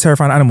it comes to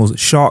terrifying animals,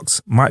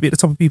 sharks might be at the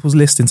top of people's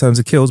list in terms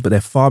of kills, but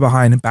they're far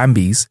behind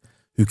Bambis,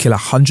 who kill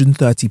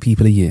 130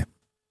 people a year.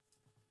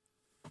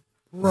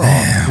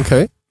 Right.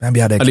 Okay.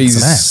 Bambi out there kicking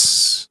some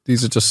ass.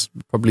 These are just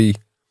probably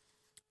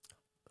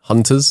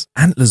hunters.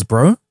 Antlers,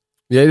 bro.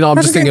 Yeah, I'm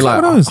just thinking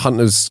like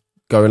hunters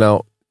going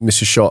out,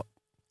 miss a shot,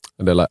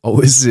 and they're like,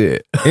 oh, is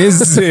it?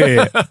 Is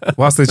it?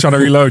 Whilst they're trying to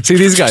reload. See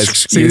these guys?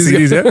 See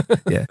these, yeah?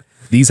 Yeah.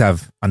 These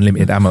have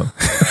unlimited ammo.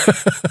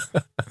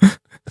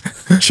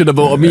 Should have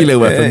bought a melee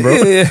weapon, bro.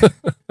 Yeah.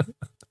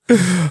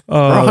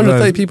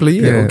 130 people a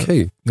year,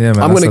 okay. Yeah,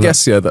 man, I'm going to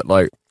guess, that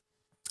like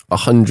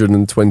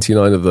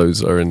 129 of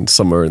those are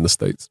somewhere in the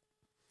States.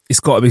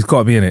 It's got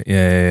to be in it.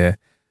 Yeah.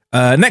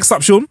 Next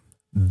up, Sean,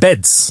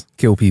 beds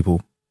kill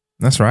people.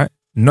 That's right.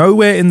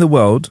 Nowhere in the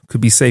world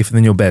could be safer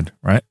than your bed,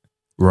 right?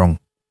 Wrong.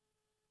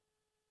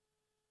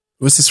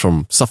 What's this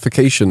from?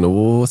 Suffocation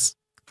or what?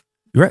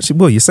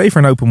 You're safer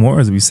in open water,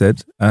 as we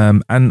said.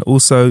 And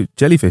also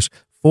jellyfish.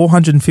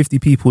 450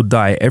 people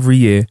die every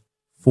year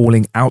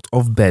falling out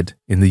of bed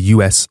in the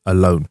US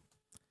alone.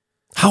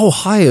 How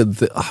high are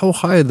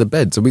the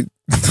beds? Are we...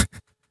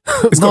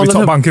 It's got to be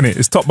top bunk, innit?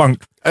 It's top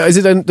bunk. Is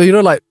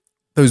it, like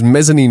those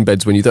mezzanine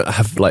beds when you don't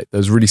have like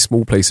those really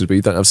small places where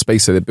you don't have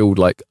space, so they build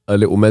like a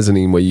little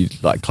mezzanine where you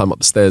like climb up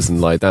the stairs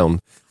and lie down.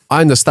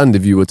 I understand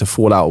if you were to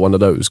fall out one of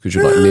those because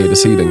you're like near the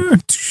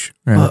ceiling.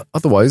 Yeah.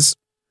 Otherwise,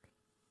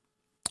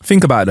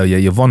 think about it though. Yeah,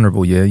 you're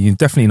vulnerable. Yeah, you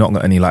definitely not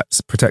got any like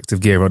protective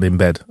gear on in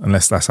bed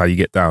unless that's how you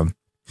get down.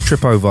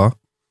 Trip over,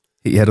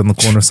 hit your head on the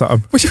corner or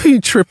something. What do you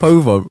mean trip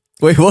over?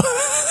 Wait, what?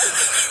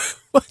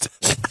 What?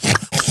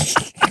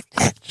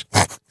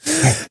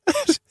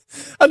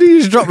 I did you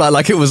just drop that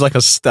like it was like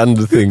a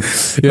standard thing?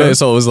 Yeah,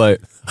 so I was like,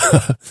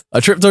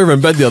 I tripped over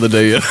in bed the other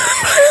day.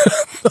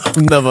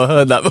 I've never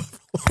heard that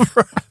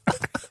before.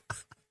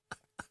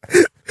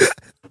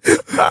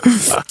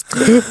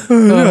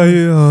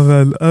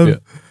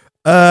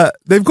 Man.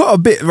 They've got a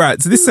bit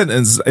right. So this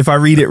sentence, if I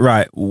read it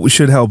right,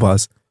 should help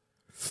us.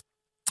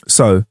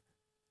 So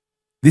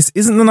this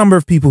isn't the number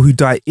of people who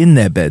die in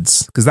their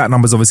beds, because that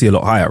number's obviously a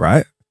lot higher,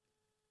 right?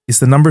 It's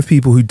the number of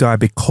people who die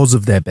because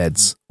of their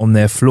beds, on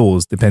their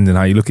floors, depending on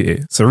how you look at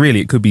it. So really,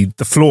 it could be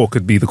the floor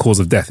could be the cause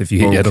of death if you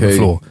hit your head on the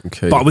floor.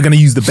 Okay. But we're going to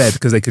use the bed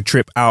because they could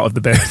trip out of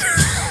the bed.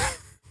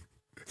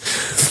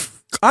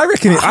 I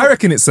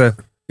reckon it's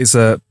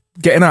a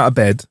getting out of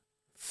bed,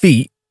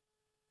 feet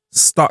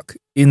stuck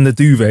in the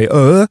duvet.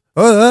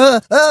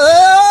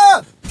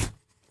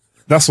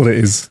 That's what it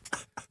is.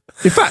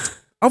 In fact,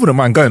 I wouldn't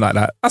mind going like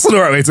that. That's not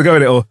the right way to go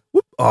in it. Or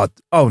whoop,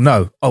 oh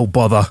no, oh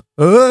bother,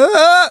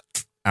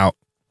 out.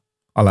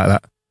 I like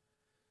that.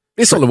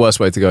 It's not the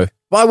worst way to go.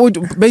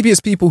 But maybe it's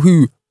people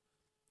who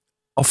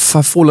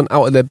have fallen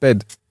out of their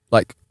bed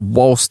like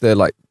whilst they're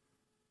like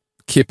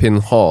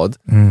kipping hard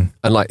and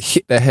like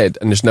hit their head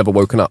and just never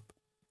woken up.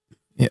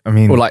 Yeah, I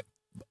mean, or like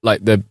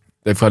they've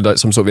had like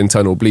some sort of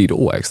internal bleed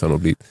or external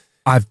bleed.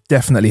 I've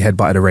definitely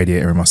headbutted a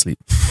radiator in my sleep.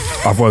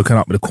 I've woken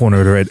up with a corner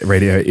of the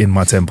radiator in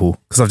my temple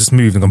because I've just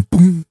moved and gone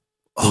boom.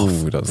 Oh,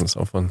 that doesn't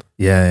sound fun.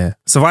 Yeah.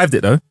 Survived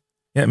it though.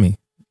 Get me?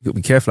 You got to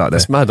be careful out there.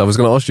 That's mad. I was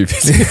going to ask you.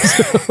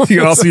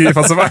 You asked me if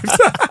I survived.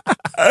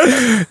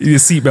 You need a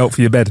seatbelt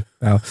for your bed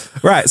now.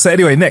 Right, so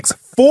anyway, next.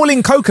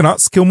 Falling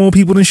coconuts kill more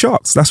people than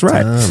sharks. That's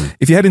right. Damn.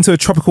 If you head into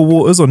tropical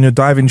waters on your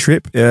diving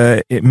trip,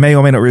 it may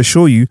or may not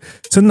reassure you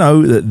to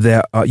know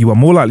that you are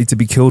more likely to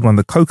be killed when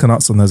the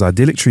coconuts on those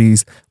idyllic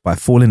trees by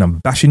falling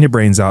and bashing your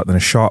brains out than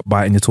a shark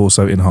biting your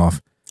torso in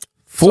half.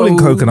 Falling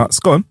coconuts.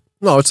 Go on.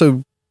 No,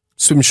 so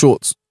swim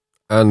shorts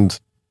and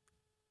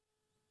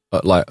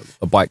like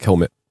a bike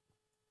helmet.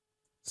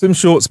 Swim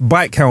shorts,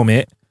 bike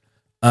helmet.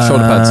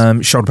 Shoulder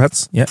pads. Shoulder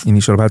pads. Yeah, you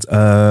need shoulder pads.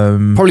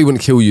 Probably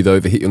wouldn't kill you though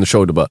if it hit you on the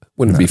shoulder, but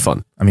wouldn't be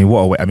fun. I mean,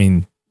 what a way. I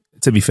mean,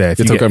 to be fair, if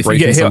you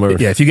get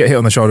hit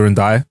on the shoulder and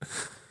die,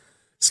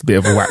 it's a bit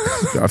of a whack.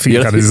 I think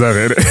you kind of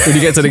deserve it. When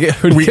you get to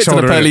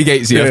the pearly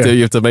gates, you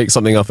have to make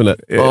something up in it.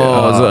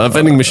 A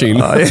vending machine.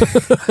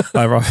 It's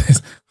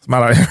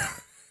mad out here.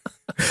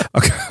 I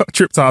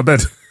tripped out of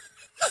bed.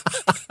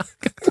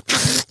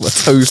 My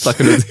toe stuck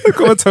in it. I've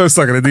got my toe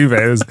stuck in a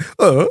duvet.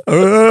 Oh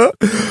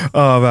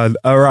man.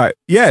 All right.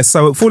 Yeah,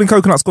 so falling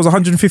coconuts cause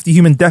 150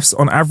 human deaths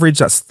on average.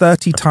 That's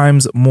 30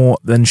 times more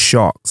than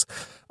sharks.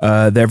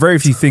 There are very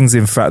few things,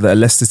 in fact, that are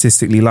less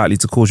statistically likely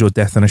to cause your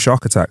death than a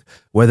shark attack.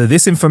 Whether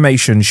this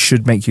information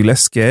should make you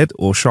less scared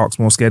or sharks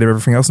more scared of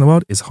everything else in the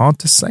world is hard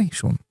to say,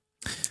 Sean.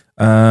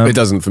 It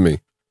doesn't for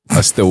me.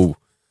 I still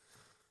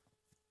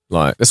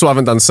that's why I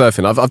haven't done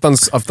surfing.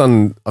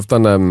 I've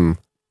done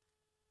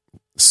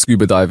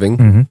scuba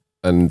diving,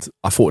 and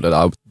I thought that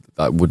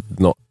I would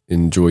not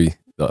enjoy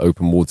the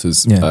open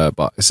waters.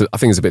 But I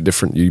think it's a bit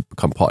different. You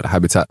become part of the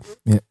habitat.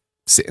 Yeah.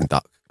 Sitting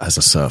duck as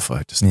a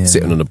surfer, just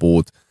sitting on a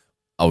board.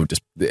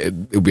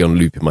 It'll be on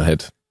loop in my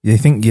head. You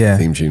think,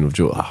 theme tune of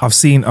Jaws. I've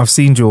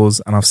seen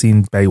Jaws and I've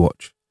seen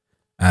Baywatch,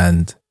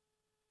 and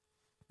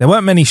there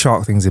weren't many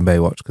shark things in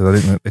Baywatch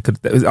because I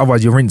didn't.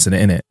 Otherwise, you're rinsing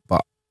it in it.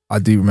 But I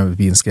do remember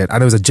being scared.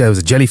 And there was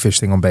a jellyfish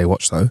thing on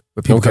Baywatch though,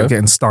 where people kept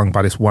getting stung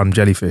by this one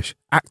jellyfish.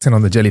 Acting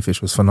on the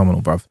jellyfish was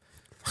phenomenal, bruv.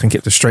 I can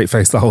keep a straight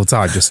face the whole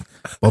time, just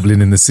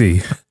bobbling in the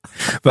sea.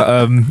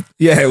 But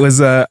it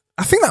was. I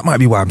think that might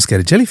be why I'm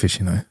scared of jellyfish.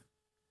 You know,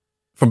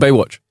 from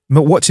Baywatch.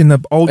 Watching the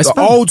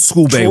old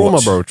school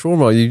Baywatch.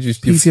 Trauma. You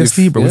just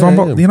PTSD, bro.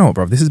 You know what,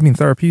 bro? This has been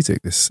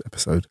therapeutic. This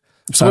episode.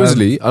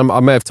 Supposedly, I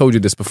may have told you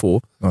this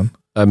before.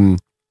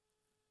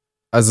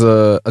 As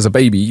a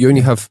baby, you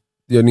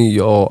only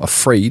are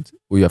afraid,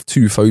 or you have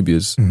two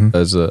phobias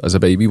as a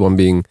baby. One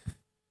being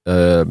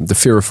the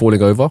fear of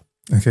falling over.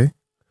 Okay.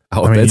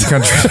 Out of bed. You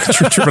can't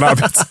trip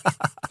out of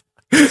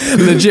bed.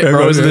 Legit,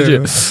 bro. It's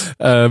legit.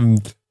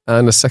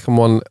 And the second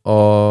one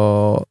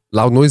are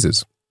loud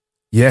noises.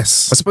 Yes.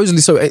 Supposedly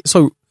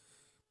so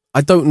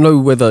I don't know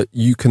whether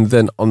you can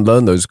then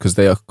unlearn those because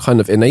they are kind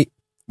of innate.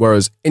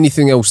 Whereas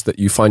anything else that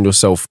you find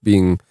yourself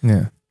being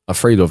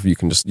afraid of, you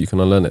can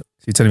unlearn it.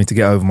 So you're telling me to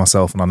get over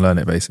myself and unlearn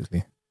it,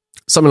 basically.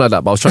 Something like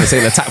that, but I was trying to say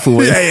it in a tactful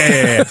way.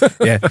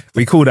 Yeah.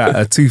 We call that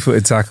a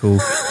 2-footed tackle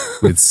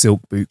with silk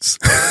boots.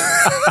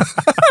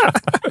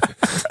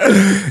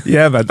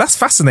 Yeah, man, that's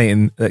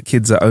fascinating that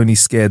kids are only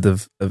scared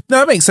of.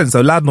 No, it makes sense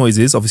though. Loud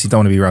noises, obviously, don't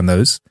want to be around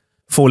those.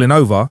 Falling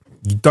over,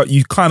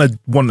 you kind of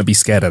want to be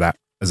scared of that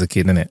as a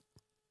kid, innit?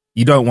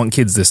 You don't want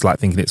kids just like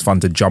thinking it's fun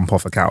to jump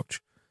off a couch,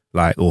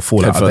 or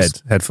fall out of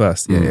bed head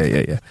first.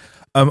 Yeah.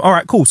 All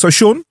right, cool. So,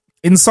 Sean,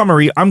 in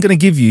summary, I'm going to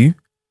give you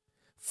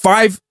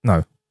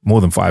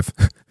more than 5.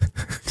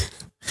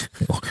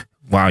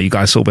 Wow, you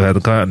guys saw behind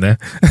the curtain there.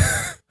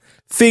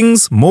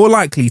 Things more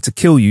likely to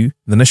kill you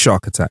than a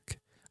shark attack.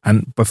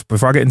 And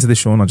before I get into this,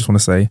 Sean, I just want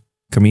to say,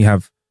 can we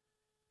have,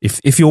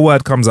 if your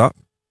word comes up,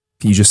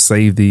 can you just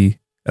save the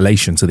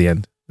elation to the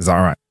end? Is that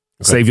all right?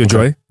 Okay. Save your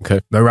joy. Okay.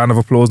 No round of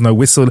applause, no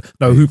whistle,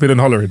 no hooping and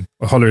hollering.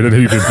 Or hollering and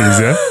hooping, please,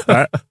 yeah?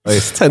 Right?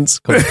 It's tense.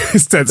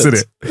 It's tense, isn't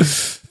it?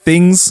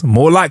 Things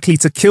more likely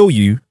to kill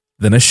you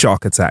than a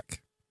shark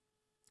attack.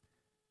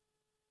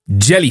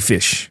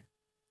 Jellyfish.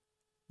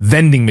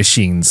 Vending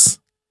machines.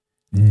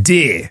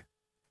 Deer.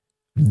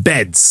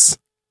 Beds.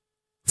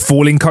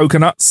 Falling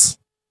coconuts.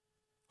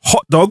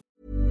 Hot dog.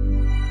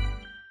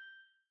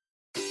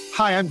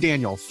 Hi, I'm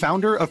Daniel,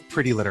 founder of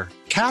Pretty Litter.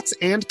 Cats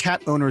and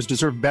cat owners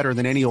deserve better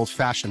than any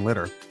old-fashioned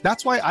litter.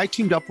 That's why I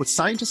teamed up with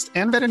scientists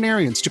and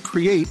veterinarians to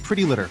create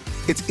Pretty Litter.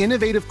 Its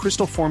innovative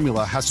crystal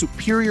formula has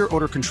superior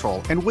odor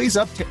control and weighs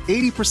up to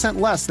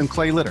 80% less than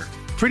clay litter.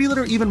 Pretty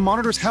Litter even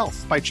monitors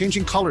health by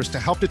changing colors to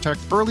help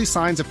detect early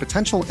signs of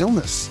potential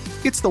illness.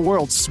 It's the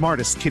world's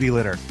smartest kitty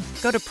litter.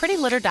 Go to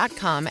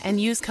prettylitter.com and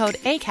use code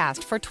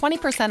ACAST for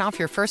 20% off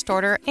your first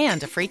order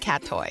and a free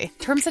cat toy.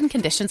 Terms and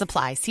conditions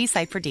apply. See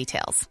site for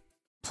details.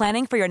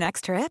 Planning for your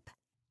next trip?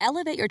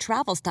 Elevate your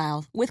travel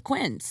style with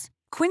Quince.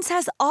 Quince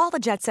has all the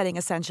jet-setting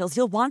essentials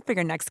you'll want for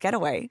your next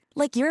getaway,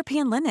 like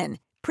European linen,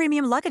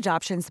 premium luggage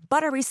options,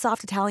 buttery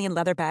soft Italian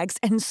leather bags,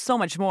 and so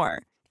much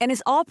more. And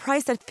is all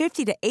priced at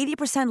 50 to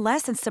 80%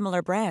 less than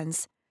similar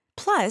brands.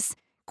 Plus,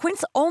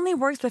 Quince only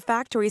works with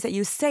factories that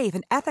use safe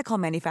and ethical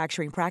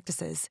manufacturing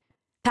practices.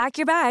 Pack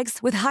your bags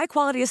with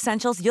high-quality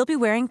essentials you'll be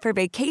wearing for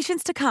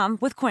vacations to come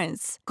with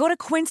Quince. Go to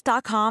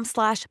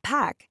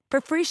quince.com/pack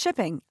for free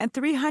shipping and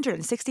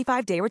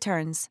 365-day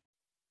returns.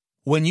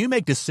 When you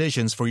make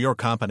decisions for your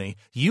company,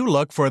 you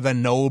look for the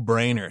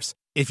no-brainers.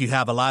 If you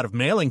have a lot of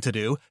mailing to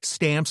do,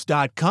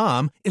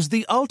 Stamps.com is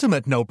the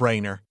ultimate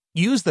no-brainer.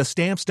 Use the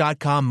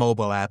Stamps.com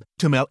mobile app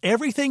to mail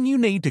everything you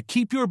need to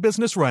keep your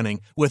business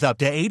running with up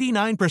to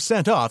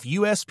 89% off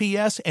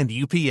USPS and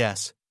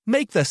UPS.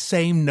 Make the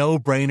same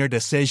no-brainer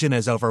decision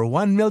as over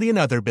 1 million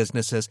other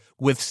businesses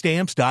with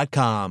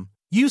Stamps.com.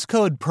 Use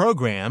code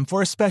PROGRAM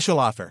for a special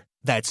offer.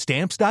 That's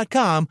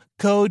Stamps.com,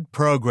 code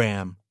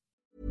PROGRAM.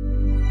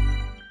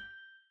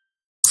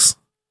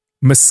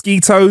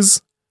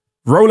 Mosquitoes,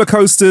 roller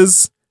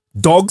coasters,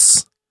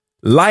 dogs,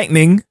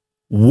 lightning,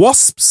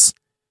 wasps,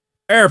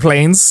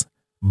 airplanes,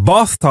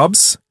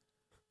 bathtubs,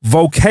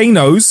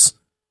 volcanoes,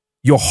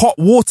 your hot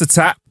water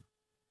tap,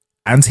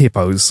 and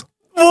hippos.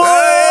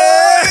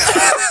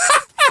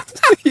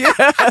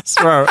 Yes,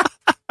 bro.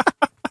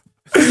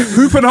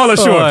 Hoop and holler,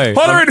 Sean.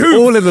 Holler and hoop.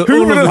 All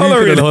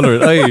and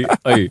hollering.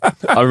 Hey,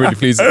 I'm really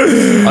pleased.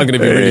 I'm going to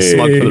be really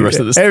smug for the rest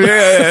of this.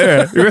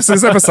 Yeah. The rest of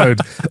this episode.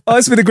 Oh,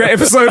 it's been a great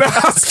episode.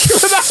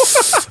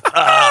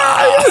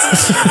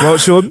 Well,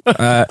 Sean,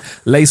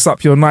 lace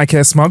up your Nike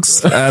Air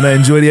Smugs and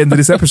enjoy the end of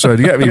this episode.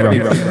 You get me,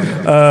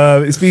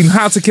 bro? It's been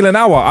How to Kill an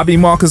Hour. I've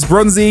been Marcus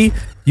Bronzy.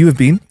 You have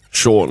been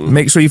Sean.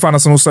 Make sure you find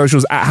us on all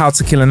socials at How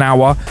to Kill an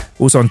Hour.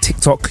 Also on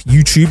TikTok,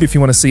 YouTube, if you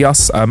want to see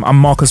us. I'm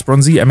Marcus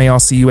Bronzy,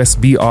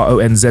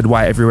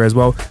 MarcusBronzy, everywhere as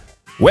well.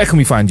 Where can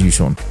we find you,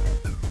 Sean?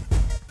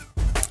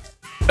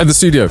 At the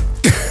studio.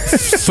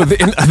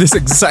 At this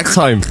exact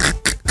time.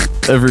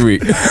 Every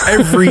week.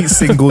 Every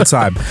single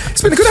time.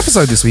 It's been a good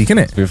episode this week, isn't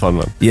it? It's been fun,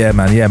 man. Yeah,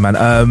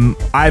 man.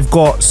 I've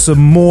got some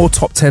more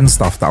top 10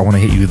 stuff that I want to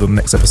hit you with on the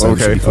next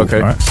episode. Okay. All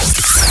right?